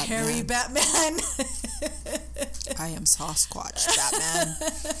it a hairy Batman? I am Sasquatch, Batman.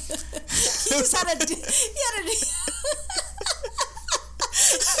 He just had a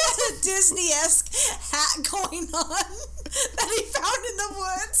Disney-esque hat going on that he found in the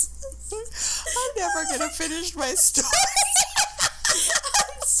woods. I'm never going to finish my story.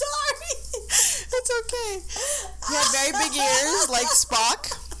 I'm sorry. It's okay. He had very big ears like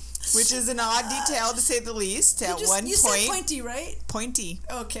Spock. Which is an odd detail to say the least. At one point, you said pointy, right? Pointy.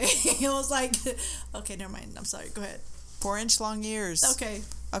 Okay, it was like, okay, never mind. I'm sorry. Go ahead. 4-inch long ears. Okay.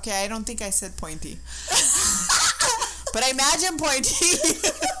 Okay, I don't think I said pointy, but I imagine pointy.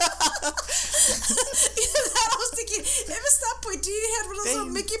 I was thinking, if it's not pointy, you had one of those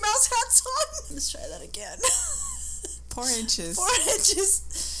little Mickey Mouse hats on. Let's try that again. 4 inches. 4 inches.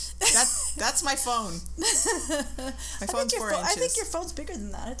 That's my phone. My phone's 4 inches. I think your phone's bigger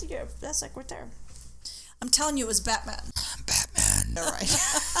than that. I think that's like right there. I'm telling you, it was Batman. Batman. All right.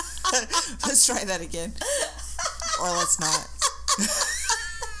 Let's try that again. Or let's not.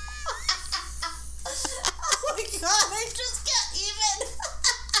 Oh my god, I just can't even.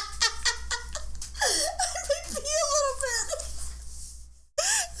 I might pee a little bit.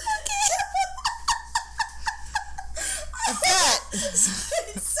 I bet.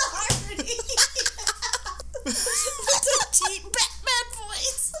 Sorry. With a deep Batman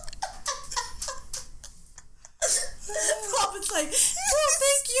voice. Robin's like, oh,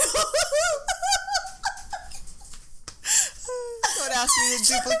 thank you. Don't ask me to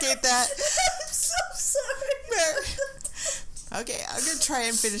duplicate that. I'm so sorry. Okay, I'm going to try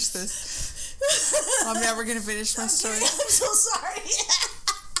and finish this. I'm never going to finish my story. I'm so sorry.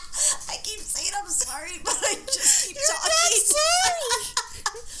 I keep saying I'm sorry, but I just keep talking. Not sorry.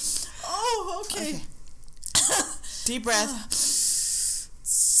 Oh, okay. Deep breath.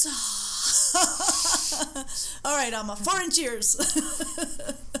 All right, Alma. 4-inch ears.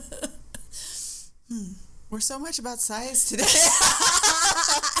 We're so much about size today.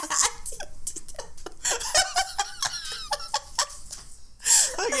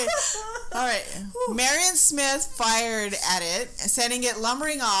 Okay. All right. Marion Smith fired at it, sending it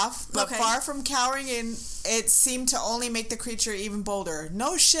lumbering off, but far from cowering in, it seemed to only make the creature even bolder.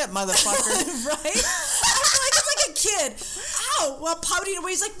 No shit, motherfucker. Right? It's like a kid. Ow! Well, pouting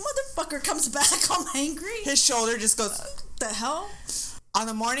away, he's like, motherfucker, comes back all angry. His shoulder just goes... The hell? On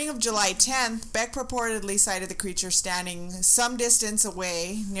the morning of July 10th, Beck purportedly sighted the creature standing some distance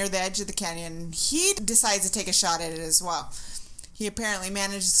away near the edge of the canyon. He decides to take a shot at it as well. He apparently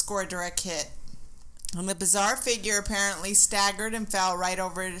managed to score a direct hit. And the bizarre figure apparently staggered and fell right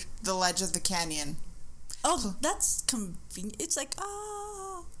over the ledge of the canyon. Oh, that's convenient. It's like,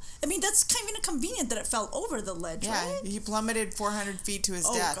 oh. I mean, that's kind of convenient that it fell over the ledge, right? Yeah, he plummeted 400 feet to his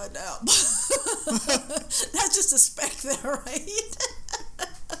death. Oh, God, no. That's just a speck there, right?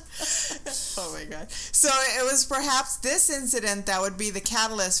 Oh, my God. So it was perhaps this incident that would be the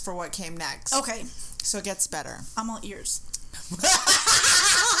catalyst for what came next. Okay. So it gets better. I'm all ears.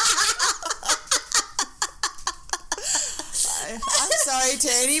 I'm sorry to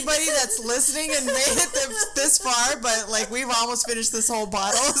anybody that's listening and made it this far, but like we've almost finished this whole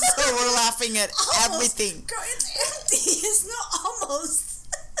bottle, so we're laughing at everything. Girl, it's empty. It's not almost.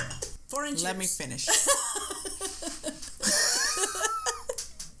 4 inches. Let me finish.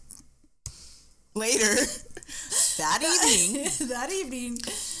 Later that evening,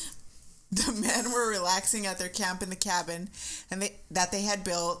 the men were relaxing at their camp in the cabin, and they had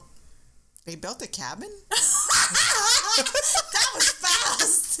built. They built a cabin? That was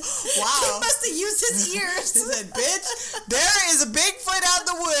fast. Wow. He must have used his ears. He said, bitch, there is a Bigfoot out in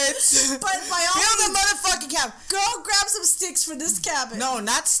the woods. But by all build means, a motherfucking cabin. Go grab some sticks for this cabin. No,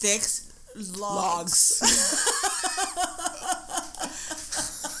 not sticks. Logs.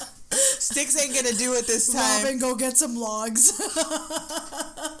 Sticks ain't gonna do it this time. Robin, go get some logs.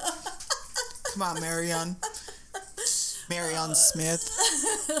 Come on, Marion Smith.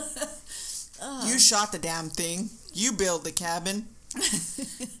 You shot the damn thing. You build the cabin.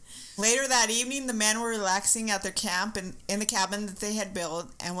 Later that evening, the men were relaxing at their camp in the cabin that they had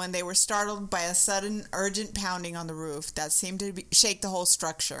built, and when they were startled by a sudden, urgent pounding on the roof that seemed to shake the whole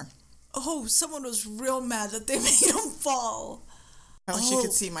structure. Oh, someone was real mad that they made him fall. I wish you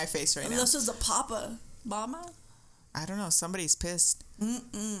could see my face right now. This is the papa. Mama? I don't know. Somebody's pissed.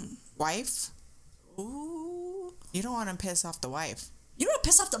 Wife? Ooh. You don't want to piss off the wife. You don't want to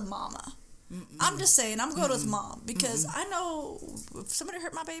piss off the mama. I'm just saying, I'm going with mom because I know if somebody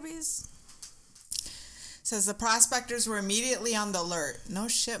hurt my babies. Says the prospectors were immediately on the alert. No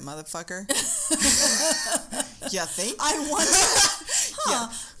shit, motherfucker. You think? I wonder,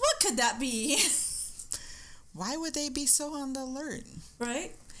 what could that be? Why would they be so on the alert?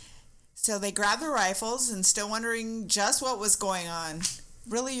 Right? So they grabbed their rifles and still wondering just what was going on.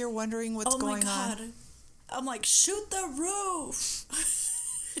 Really, you're wondering what's going on? Oh my God. I'm like, shoot the roof.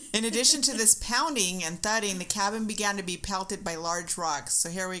 In addition to this pounding and thudding, the cabin began to be pelted by large rocks. So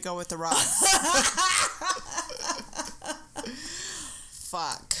here we go with the rocks.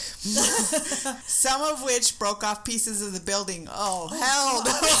 Fuck. Some of which broke off pieces of the building. Oh hell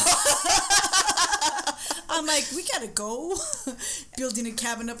no. I'm like, we gotta go. Building a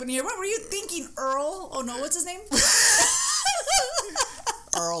cabin up in here. What were you thinking, Earl? Oh no, what's his name?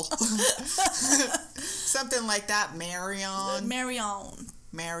 Earl. Something like that. Marion.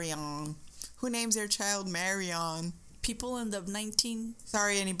 Who names their child Marion? People in the 19...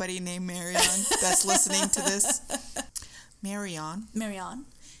 Sorry, anybody named Marion that's listening to this. Marion.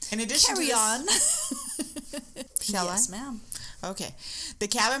 In addition Carry to on. Shall I? Yes, ma'am. Okay. The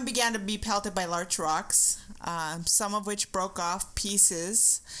cabin began to be pelted by large rocks, some of which broke off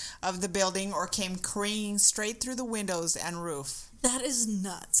pieces of the building or came careening straight through the windows and roof. That is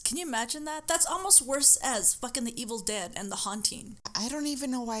nuts. Can you imagine that? That's almost worse as fucking The Evil Dead and The Haunting. I don't even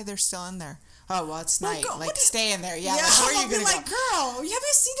know why they're still in there. Oh, well, it's night. Girl, stay in there. Yeah, yeah, where are you going to go? Like, girl, have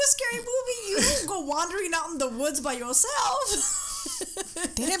you seen a scary movie? You don't go wandering out in the woods by yourself.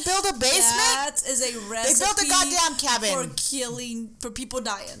 They didn't build a basement? That is a recipe. They built a goddamn cabin. For people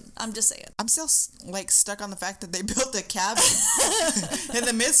dying. I'm just saying. I'm still, stuck on the fact that they built a cabin in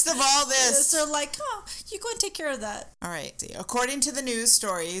the midst of all this. So, you go and take care of that. All right. According to the news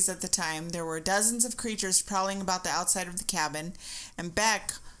stories at the time, there were dozens of creatures prowling about the outside of the cabin, and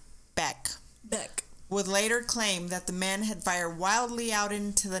Beck would later claim that the men had fired wildly out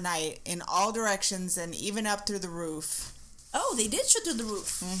into the night in all directions and even up through the roof. Oh, they did shoot through the roof.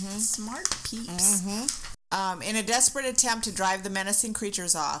 Smart peeps. in a desperate attempt to drive the menacing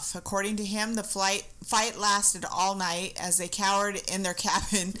creatures off. According to him, the fight lasted all night as they cowered in their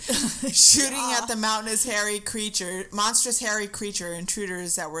cabin, shooting at the monstrous hairy creature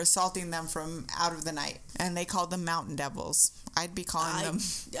intruders that were assaulting them from out of the night. And they called them mountain devils. I'd be calling them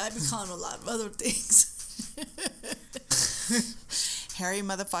a lot of other things. Hairy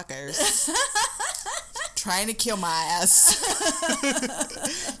motherfuckers. Trying to kill my ass.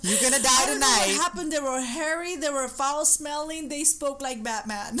 You're gonna die tonight. I don't know what happened. They were hairy, they were foul smelling, they spoke like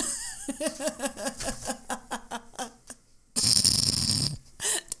Batman.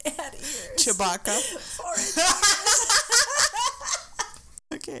 They had ears. Chewbacca.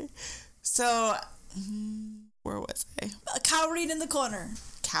 Okay. So, where was I? Cowering in the corner.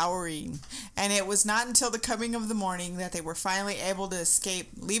 Cowering. And it was not until the coming of the morning that they were finally able to escape,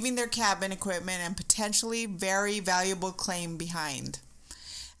 leaving their cabin equipment and potentially very valuable claim behind.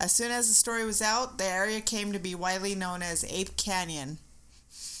 As soon as the story was out, the area came to be widely known as Ape Canyon.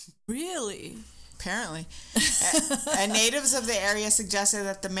 Really? Apparently. And natives of the area suggested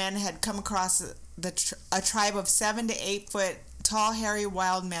that the men had come across a tribe of 7 to 8 foot tall, hairy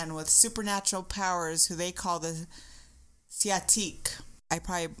wild men with supernatural powers who they call the Siatik. I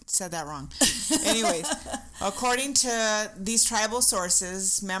probably said that wrong. Anyways, according to these tribal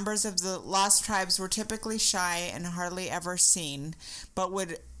sources, members of the lost tribes were typically shy and hardly ever seen, but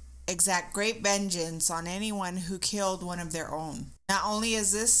would exact great vengeance on anyone who killed one of their own. Not only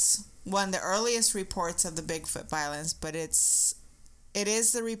is this one of the earliest reports of the Bigfoot violence, but it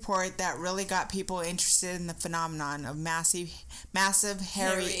is the report that really got people interested in the phenomenon of massive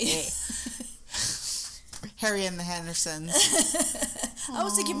hairy Harry and the Hendersons. I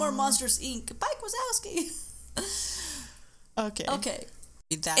was thinking more Monsters, Inc. Mike Wazowski. Okay.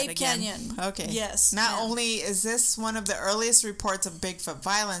 Read that Ape again. Canyon. Okay. Yes. Not only is this one of the earliest reports of Bigfoot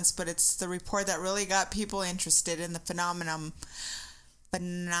violence, but it's the report that really got people interested in the phenomenon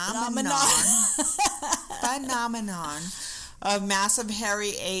of massive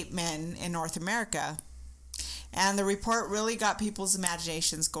hairy ape men in North America. And the report really got people's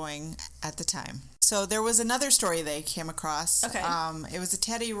imaginations going at the time. So there was another story they came across. Okay. It was a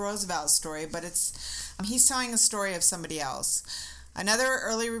Teddy Roosevelt story, but he's telling a story of somebody else. Another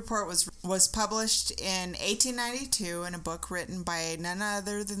early report was published in 1892 in a book written by none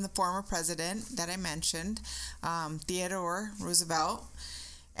other than the former president that I mentioned, Theodore Roosevelt.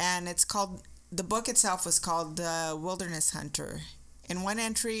 And the book itself was called The Wilderness Hunter. In one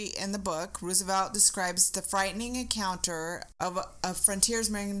entry in the book, Roosevelt describes the frightening encounter of a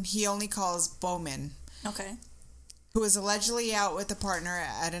frontiersman he only calls Bowman. Okay. Who was allegedly out with a partner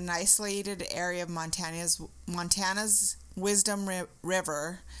at an isolated area of Montana's Wisdom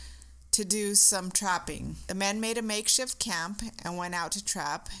River to do some trapping. The men made a makeshift camp and went out to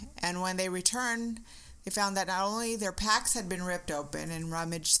trap, and when they returned, they found that not only their packs had been ripped open and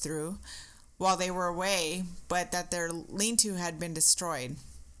rummaged through while they were away, but that their lean-to had been destroyed.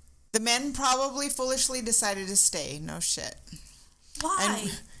 The men probably foolishly decided to stay. No shit.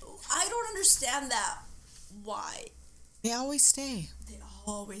 Why? I don't understand that. Why? They always stay. They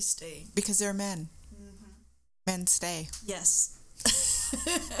always stay. Because they're men. Mm-hmm. Men stay. Yes.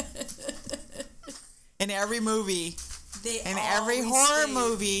 In every movie. In every horror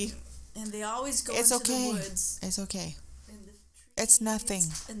movie. And they always go into the woods. It's okay. It's nothing.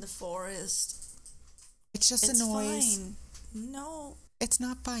 In the forest. It's just a noise. Fine. No. It's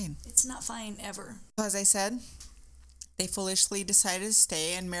not fine. It's not fine ever. So as I said, they foolishly decided to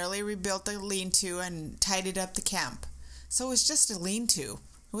stay and merely rebuilt the lean-to and tidied up the camp. So it was just a lean-to.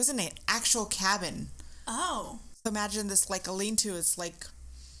 It wasn't an actual cabin. Oh. So imagine this like a lean-to. It's like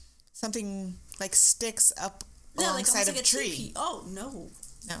something like sticks up alongside of a tree. Oh, no.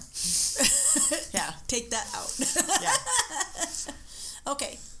 No. Yeah. Take that out. Yeah.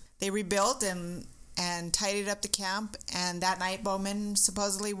 Okay. They rebuilt and tidied up the camp, and that night Bowman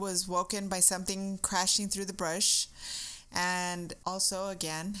supposedly was woken by something crashing through the brush, and also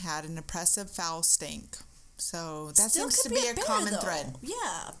again had an oppressive foul stink. So that seems to be a common thread.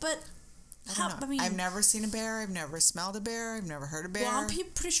 Yeah, but I mean, I've never seen a bear. I've never smelled a bear. I've never heard a bear. Well, I'm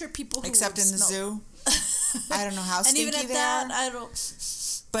pretty sure people who except in the zoo. I don't know how stinky and even at they that, are. I don't.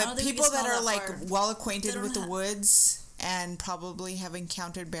 But people that are like well acquainted with the woods and probably have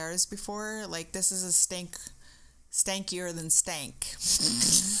encountered bears before, like this is a stankier than stank.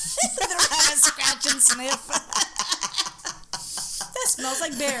 They don't have a scratch and sniff. That smells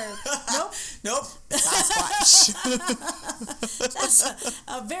like bear. Nope. Sasquatch. That's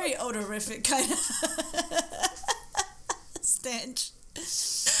a very odorific kind of stench.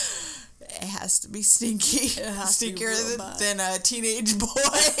 It has to be stinky. It has Stinkier to be than a teenage boy.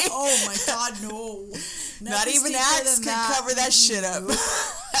 Oh my God, no. Not even Axe could cover that shit up.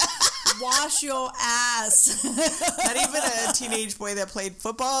 Wash your ass. Not even a teenage boy that played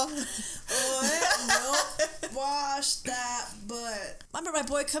football. Nope. Wash that butt. I remember my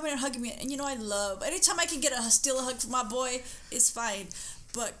boy coming and hugging me, and you know I love. Anytime I can steal a hug from my boy, it's fine.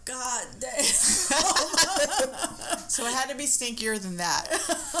 But god damn. So it had to be stinkier than that.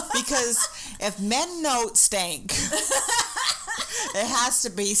 Because if men know stank, it has to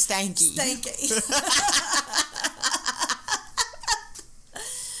be stanky. Stanky.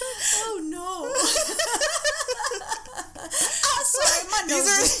 Oh no. Sorry, my nose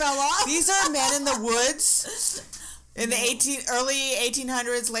just fell off. These are men in the woods in the early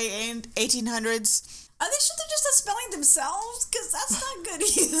 1800s, late 1800s. Are they sure they're just smelling themselves? Because that's not good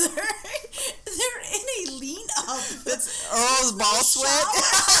either. They're in a lean up. That's Earl's ball sweat.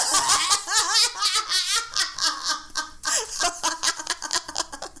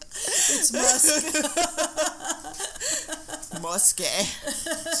 It's musk. Musky.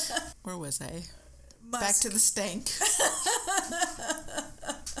 Where was I? Musk. Back to the stank.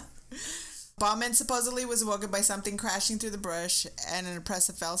 Bauman supposedly was woken by something crashing through the brush and an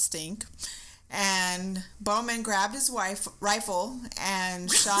oppressive foul stink. And Bowman grabbed his rifle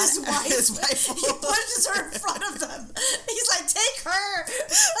and shot his rifle. He pushes her in front of them. He's like, take her.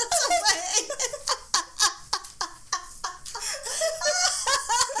 That's away.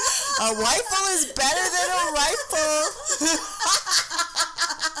 A rifle is better than a rifle.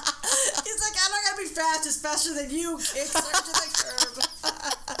 He's like, I'm not going to be fast. It's faster than you. Kicks her to the curb.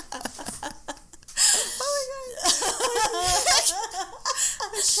 I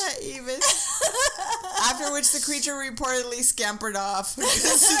can't even. After which the creature reportedly scampered off. The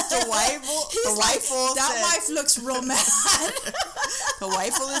rifle. That wife looks real mad. The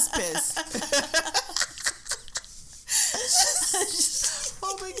rifle is pissed.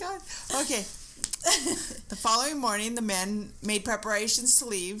 Oh my god. Okay. The following morning, the men made preparations to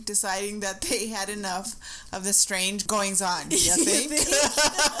leave, deciding that they had enough of the strange goings-on. You think?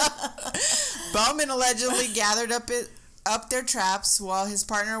 Bowman allegedly gathered up their traps while his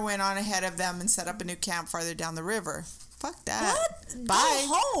partner went on ahead of them and set up a new camp farther down the river. Fuck that. What? Bye.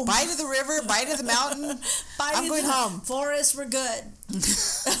 Go home. Bye to the river. Bye to the mountain. I'm going home. Forest, we're good.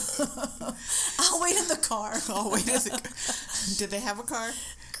 I'll wait in the car. Did they have a car?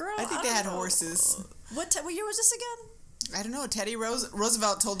 Girl, I think they had horses. What year was this again? I don't know. Teddy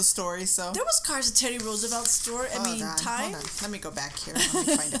Roosevelt told the story, so. There was cars at Teddy Roosevelt's store. Time. Hold on. Let me go back here. Let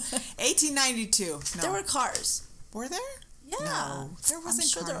me find it. 1892. No. There were cars. Were there? Yeah. No, there wasn't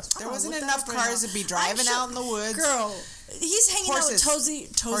sure cars. There oh, wasn't enough cars to be driving out in the woods. Girl, he's hanging out with Tozy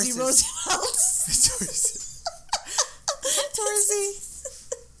Roosevelt. Torzy.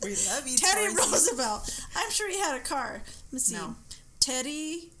 We love you, Teddy Roosevelt. I'm sure he had a car. Let me see. No.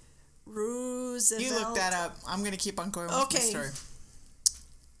 Teddy Roosevelt. You look that up. I'm going to keep on going with my story.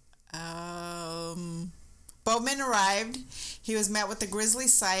 Bowman arrived. He was met with the grisly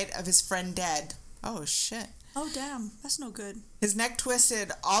sight of his friend dead. Oh, shit. Oh, damn. That's no good. His neck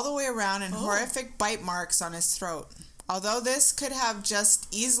twisted all the way around and horrific bite marks on his throat. Although this could have just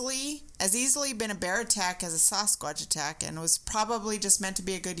easily been a bear attack as a Sasquatch attack and was probably just meant to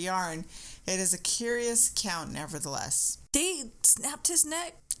be a good yarn, it is a curious count nevertheless. They snapped his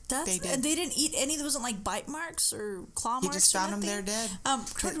neck? They did. And they didn't eat any? There wasn't like bite marks or claw marks? He just found them there dead.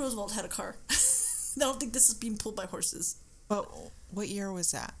 Teddy Roosevelt had a car. I don't think this is being pulled by horses. But what year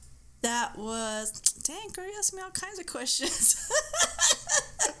was that? That was... Dang, girl, you asked me all kinds of questions.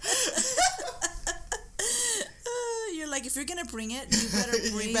 You're like, if you're going to bring it, you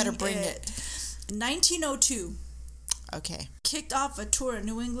better bring it. 1902. Okay. Kicked off a tour in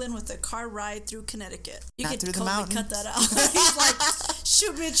New England with a car ride through Connecticut. You Not could through the totally mountain. cut that out. He's like,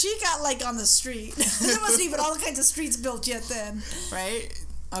 shoot, bitch, she got like on the street. There wasn't even all kinds of streets built yet then. Right?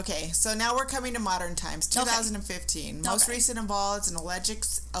 Okay, so now we're coming to modern times, 2015. Okay. Most recent involves an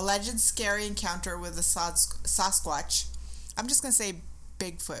alleged scary encounter with a Sasquatch. I'm just going to say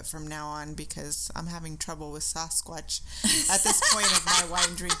Bigfoot from now on because I'm having trouble with Sasquatch at this point of my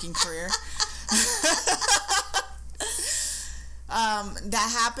wine drinking career.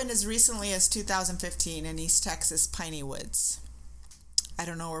 That happened as recently as 2015 in East Texas, Piney Woods. I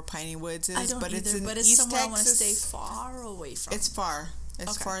don't know where Piney Woods is, but it's in East somewhere Texas. I want to stay far away from. It's far.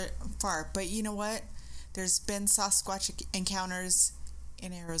 It's far. But you know what? There's been Sasquatch encounters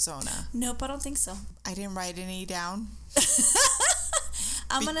in Arizona. Nope, I don't think so. I didn't write any down.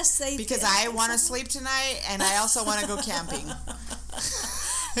 I'm going to say... Because I want to sleep tonight, and I also want to go camping.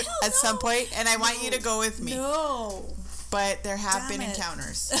 At some point, and I want you to go with me. No. But there have been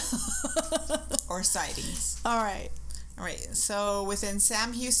encounters. Or sightings. All right. So within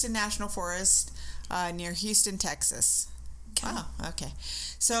Sam Houston National Forest, near Houston, Texas. Okay. Oh, okay.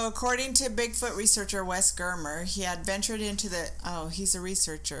 So according to Bigfoot researcher Wes Germer, he had ventured into he's a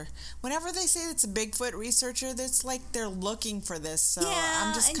researcher. Whenever they say it's a Bigfoot researcher, that's like they're looking for this. So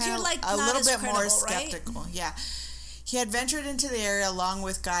I'm just kind of a little bit more skeptical. Right? Yeah. He had ventured into the area along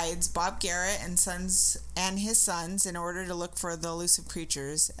with guides Bob Garrett and his sons in order to look for the elusive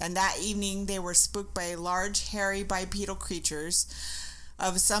creatures. And that evening they were spooked by large, hairy, bipedal creatures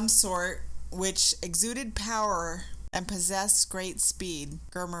of some sort which exuded power and possessed great speed,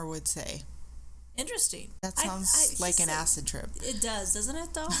 Germer would say. Interesting. That sounds like an acid trip. It does, doesn't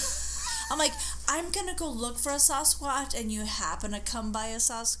it, though? I'm like, I'm going to go look for a Sasquatch, and you happen to come by a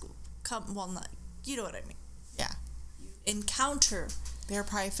Sasquatch. You know what I mean. Yeah. You encounter. They're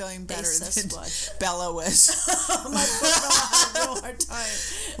probably feeling better than Bella was. My poor Bella had a real hard time.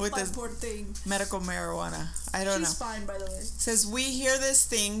 With my poor thing. Medical marijuana. I don't know. She's fine, by the way. Says, we hear this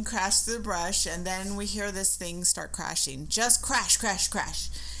thing crash through the brush, and then we hear this thing start crashing. Just crash, crash, crash.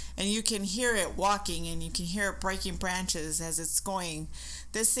 And you can hear it walking, and you can hear it breaking branches as it's going.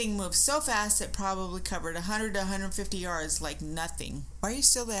 This thing moves so fast, it probably covered 100 to 150 yards like nothing. Why are you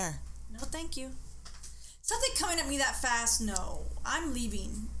still there? No, thank you. Something coming at me that fast, no. I'm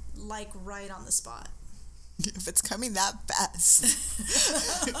leaving, like, right on the spot. If it's coming that fast,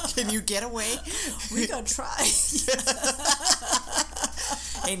 can you get away? We gonna try.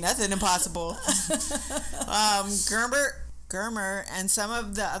 Ain't nothing impossible. Germer and some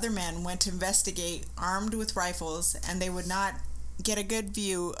of the other men went to investigate armed with rifles, and they would not get a good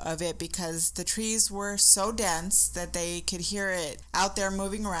view of it because the trees were so dense that they could hear it out there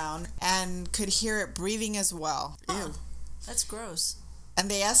moving around and could hear it breathing as well. Huh. Ew. That's gross. And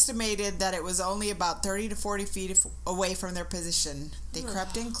they estimated that it was only about 30 to 40 feet away from their position. They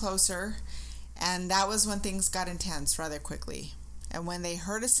crept in closer, and that was when things got intense rather quickly. And when they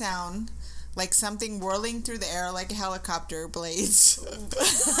heard a sound like something whirling through the air like a helicopter blades.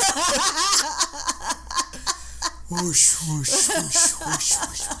 Whoosh, whoosh, whoosh, whoosh, whoosh,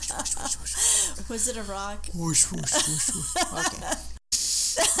 whoosh, whoosh, whoosh, whoosh. Was it a rock? Whoosh, whoosh, whoosh, whoosh. Okay.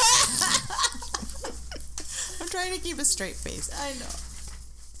 I'm trying to keep a straight face. I know.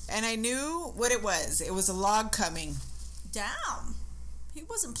 And I knew what it was. It was a log coming. Damn. He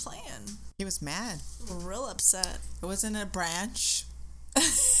wasn't playing. He was mad. Real upset. It wasn't a branch.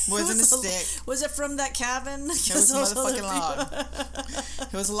 It wasn't a stick. Was it from that cabin? It was a motherfucking log.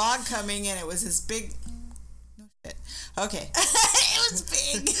 It was a log coming, and it was this big... No shit. Okay. It was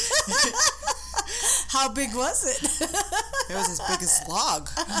big. How big was it? It was as big as log.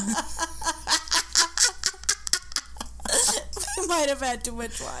 We might have had too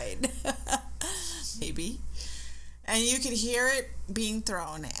much wine. Maybe. And you could hear it being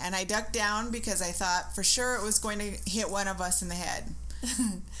thrown. And I ducked down because I thought for sure it was going to hit one of us in the head.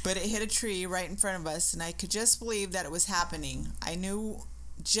 But it hit a tree right in front of us, and I could just believe that it was happening. I knew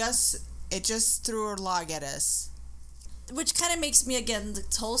it just threw a log at us. Which kind of makes me, again, the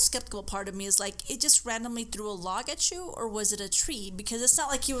whole skeptical part of me is like, it just randomly threw a log at you, or was it a tree? Because it's not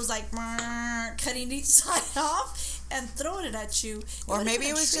like he was like cutting each side off and throwing it at you. Or maybe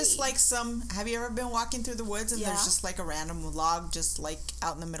it was just like have you ever been walking through the woods and there's just like a random log just like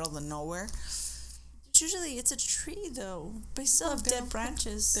out in the middle of nowhere? Usually it's a tree though, but you still have dead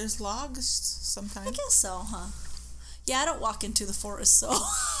branches. There's logs sometimes. I guess so, huh? Yeah, I don't walk into the forest, so...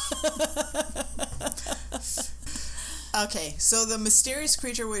 Okay, so the mysterious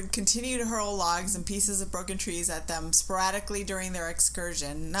creature would continue to hurl logs and pieces of broken trees at them sporadically during their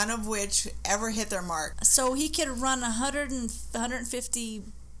excursion, none of which ever hit their mark. So he could run 150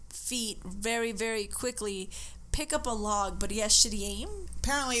 feet very, very quickly, pick up a log, but he has shitty aim?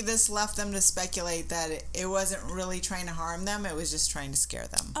 Apparently this left them to speculate that it wasn't really trying to harm them, it was just trying to scare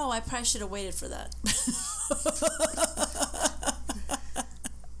them. Oh, I probably should have waited for that.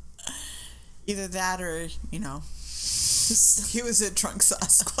 Either that or, he was a drunk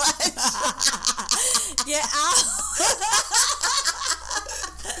Sasquatch. Yeah.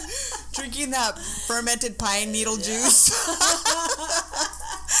 Drinking that fermented pine needle juice.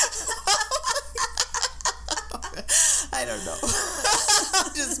 I don't know.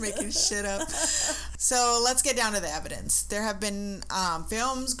 I'm just making shit up. So let's get down to the evidence. There have been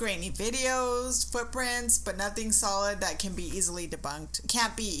films, grainy videos, footprints, but nothing solid that can't be easily debunked.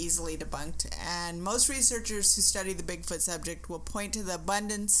 And most researchers who study the Bigfoot subject will point to the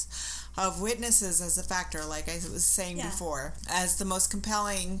abundance of witnesses as a factor, like I was saying before, as the most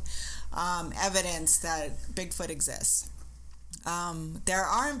compelling evidence that Bigfoot exists. There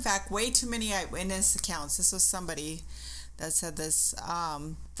are, in fact, way too many eyewitness accounts. This was somebody that said this.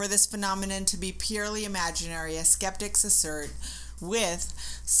 For this phenomenon to be purely imaginary, as skeptics assert, with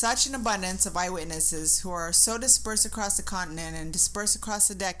such an abundance of eyewitnesses who are so dispersed across the continent and dispersed across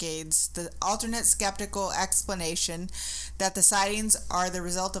the decades, the alternate skeptical explanation that the sightings are the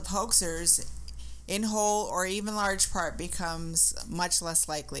result of hoaxers in whole or even large part becomes much less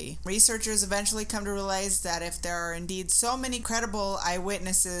likely. Researchers eventually come to realize that if there are indeed so many credible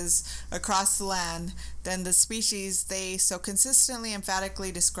eyewitnesses across the land, then the species they so consistently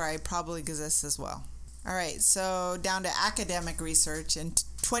emphatically describe probably exists as well. All right, so down to academic research. In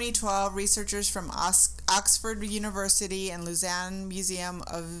 2012, researchers from Oxford University and Lausanne Museum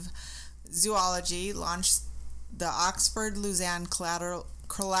of Zoology launched the Oxford-Lausanne Collateral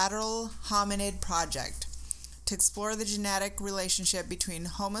Hominid Project to explore the genetic relationship between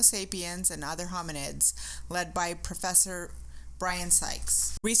Homo sapiens and other hominids, led by Professor Brian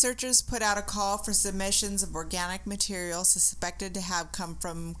Sykes. Researchers put out a call for submissions of organic material suspected to have come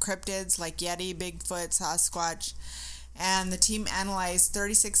from cryptids like Yeti, Bigfoot, Sasquatch, and the team analyzed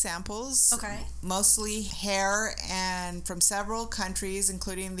 36 samples, mostly hair, and from several countries,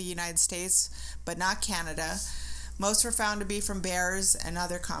 including the United States, but not Canada. Most were found to be from bears and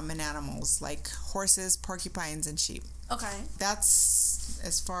other common animals like horses, porcupines, and sheep. Okay. That's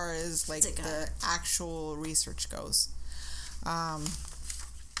as far as like the actual research goes. I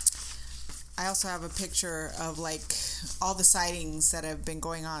also have a picture of like all the sightings that have been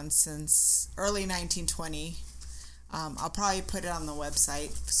going on since early 1920. I'll probably put it on the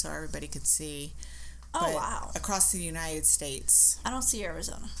website so everybody could see. Oh, wow. Across the United States. I don't see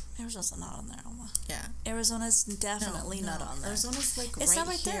Arizona. Arizona's not on there, Alma. Yeah. Arizona's definitely not on there. Arizona's like it's not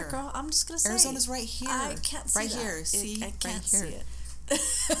right here. There, girl. I'm just going to say. Arizona's right here. I can't see right that. Here. See? I can't right here. see it.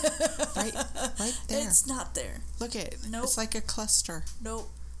 right there. It's not there. Look at it. Nope. It's like a cluster. Nope.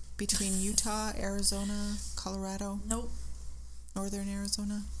 Between Utah, Arizona, Colorado. Nope. Northern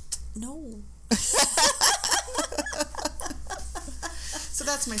Arizona. No. So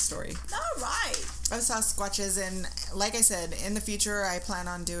that's my story. All right. Of Sasquatches, and like I said, in the future I plan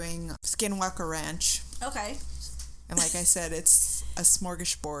on doing Skinwalker Ranch. Okay. And like I said, it's a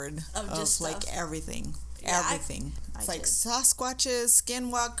smorgasbord of like everything. Yeah, everything. It's like Sasquatches,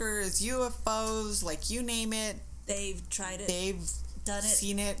 Skinwalkers, UFOs, like you name it. They've tried it. They've done it.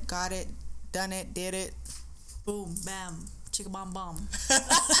 Seen it, got it, done it, did it. Boom, bam, chicka bomb bomb.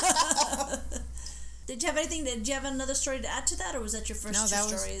 Did you have anything? Did you have another story to add to that, or was that your first two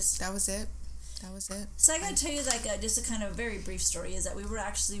stories? That was it. That was it. So I gotta tell you, like, just a kind of very brief story is that we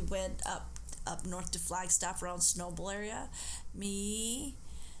went up north to Flagstaff around Snowball area. Me,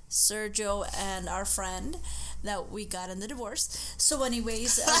 Sergio, and our friend that we got in the divorce. So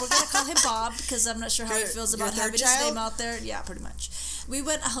anyways, we're gonna call him Bob because I'm not sure how he feels about having his name out there. Yeah, pretty much. We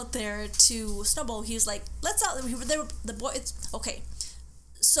went out there to Snowball. He was like, "Let's out." The boy. It's okay.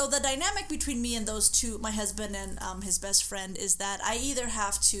 So the dynamic between me and those two, my husband and his best friend, is that I either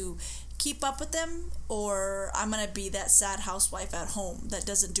have to keep up with them or I'm going to be that sad housewife at home that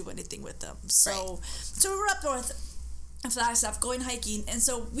doesn't do anything with them. So we were up north in Flagstaff going hiking, and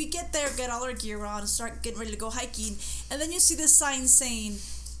so we get there, get all our gear on, start getting ready to go hiking, and then you see this sign saying,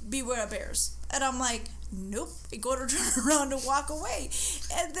 "Beware of bears." And I'm like, nope, I go to turn around and walk away.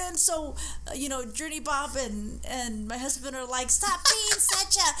 And then so, Journey Bob and my husband are like, stop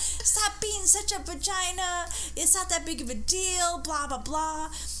being such a vagina. It's not that big of a deal, blah, blah, blah.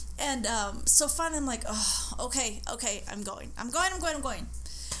 And so finally I'm like, oh, okay, I'm going.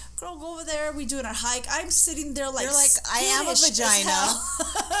 Girl, go over there. We doing our hike. I'm sitting there like, you're like, I am a vagina.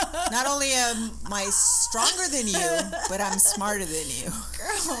 Not only am I stronger than you, but I'm smarter than you.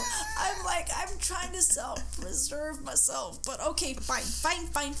 Girl, I'm trying to self-preserve myself. But okay, fine.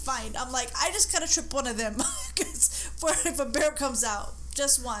 I'm like, I just gotta trip one of them. Because if a bear comes out,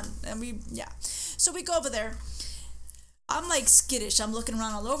 just one. And so we go over there. I'm like skittish. I'm looking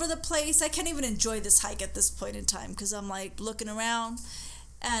around all over the place. I can't even enjoy this hike at this point in time because I'm like looking around.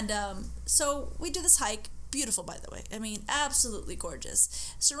 And so we do this hike. Beautiful, by the way. I mean, absolutely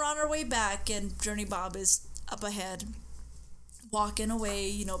gorgeous. So we're on our way back, and Journey Bob is up ahead, walking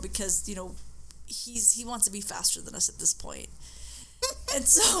away, because, he wants to be faster than us at this point. And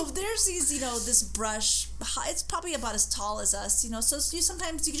so there's these, this brush. It's probably about as tall as us, so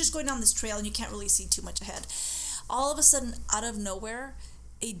sometimes you're just going down this trail and you can't really see too much ahead. All of a sudden, out of nowhere,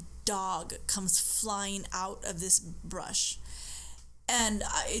 a dog comes flying out of this brush. And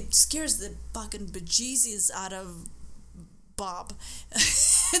it scares the fucking bejesus out of Bob.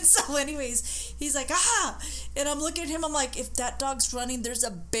 And so anyways, he's like, ah! And I'm looking at him, I'm like, if that dog's running, there's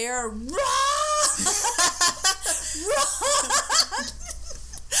a bear. Run! Run!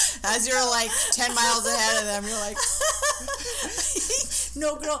 As you're like 10 miles ahead of them, you're like...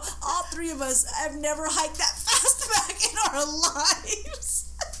 No, girl, all three of us, I've never hiked that fast back in our lives.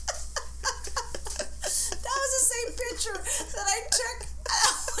 That was the same picture that I took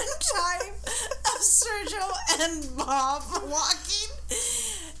one time of Sergio and Bob walking.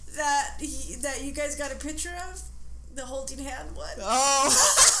 That you guys got a picture of, the holding hand one. Oh,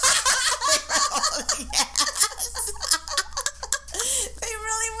 they were holding hands. They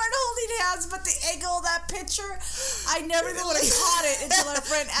really weren't holding hands, but the angle of that picture, I never would have caught it until our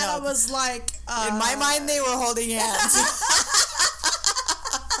friend Anna was like, in my mind, they were holding hands.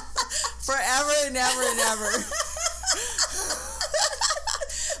 Forever and ever and ever.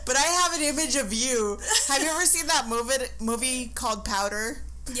 But I have an image of you. Have you ever seen that movie called Powder?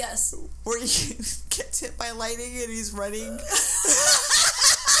 Yes. Where he gets hit by lightning and he's running.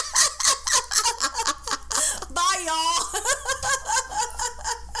 Bye, y'all.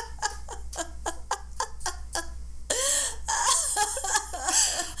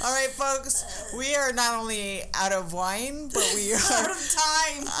 All right, folks. We are not only out of wine, but we are out of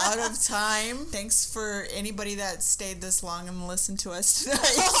time. Out of time. Thanks for anybody that stayed this long and listened to us tonight.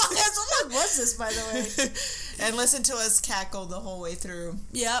 How long was this, by the way? And listen to us cackle the whole way through.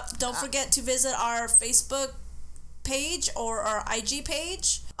 Yep. Don't forget to visit our Facebook page or our IG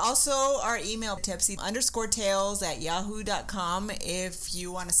page. Also, our email, tipsy_tales@yahoo.com, if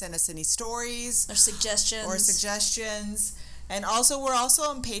you want to send us any stories or suggestions. And also, we're also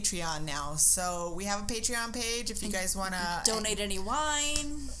on Patreon now. So we have a Patreon page if you guys want to donate any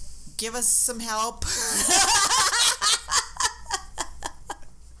wine. Give us some help.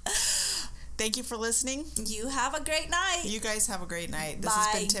 Thank you for listening. You have a great night. You guys have a great night. This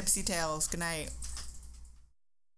has been Tipsy Tales. Good night.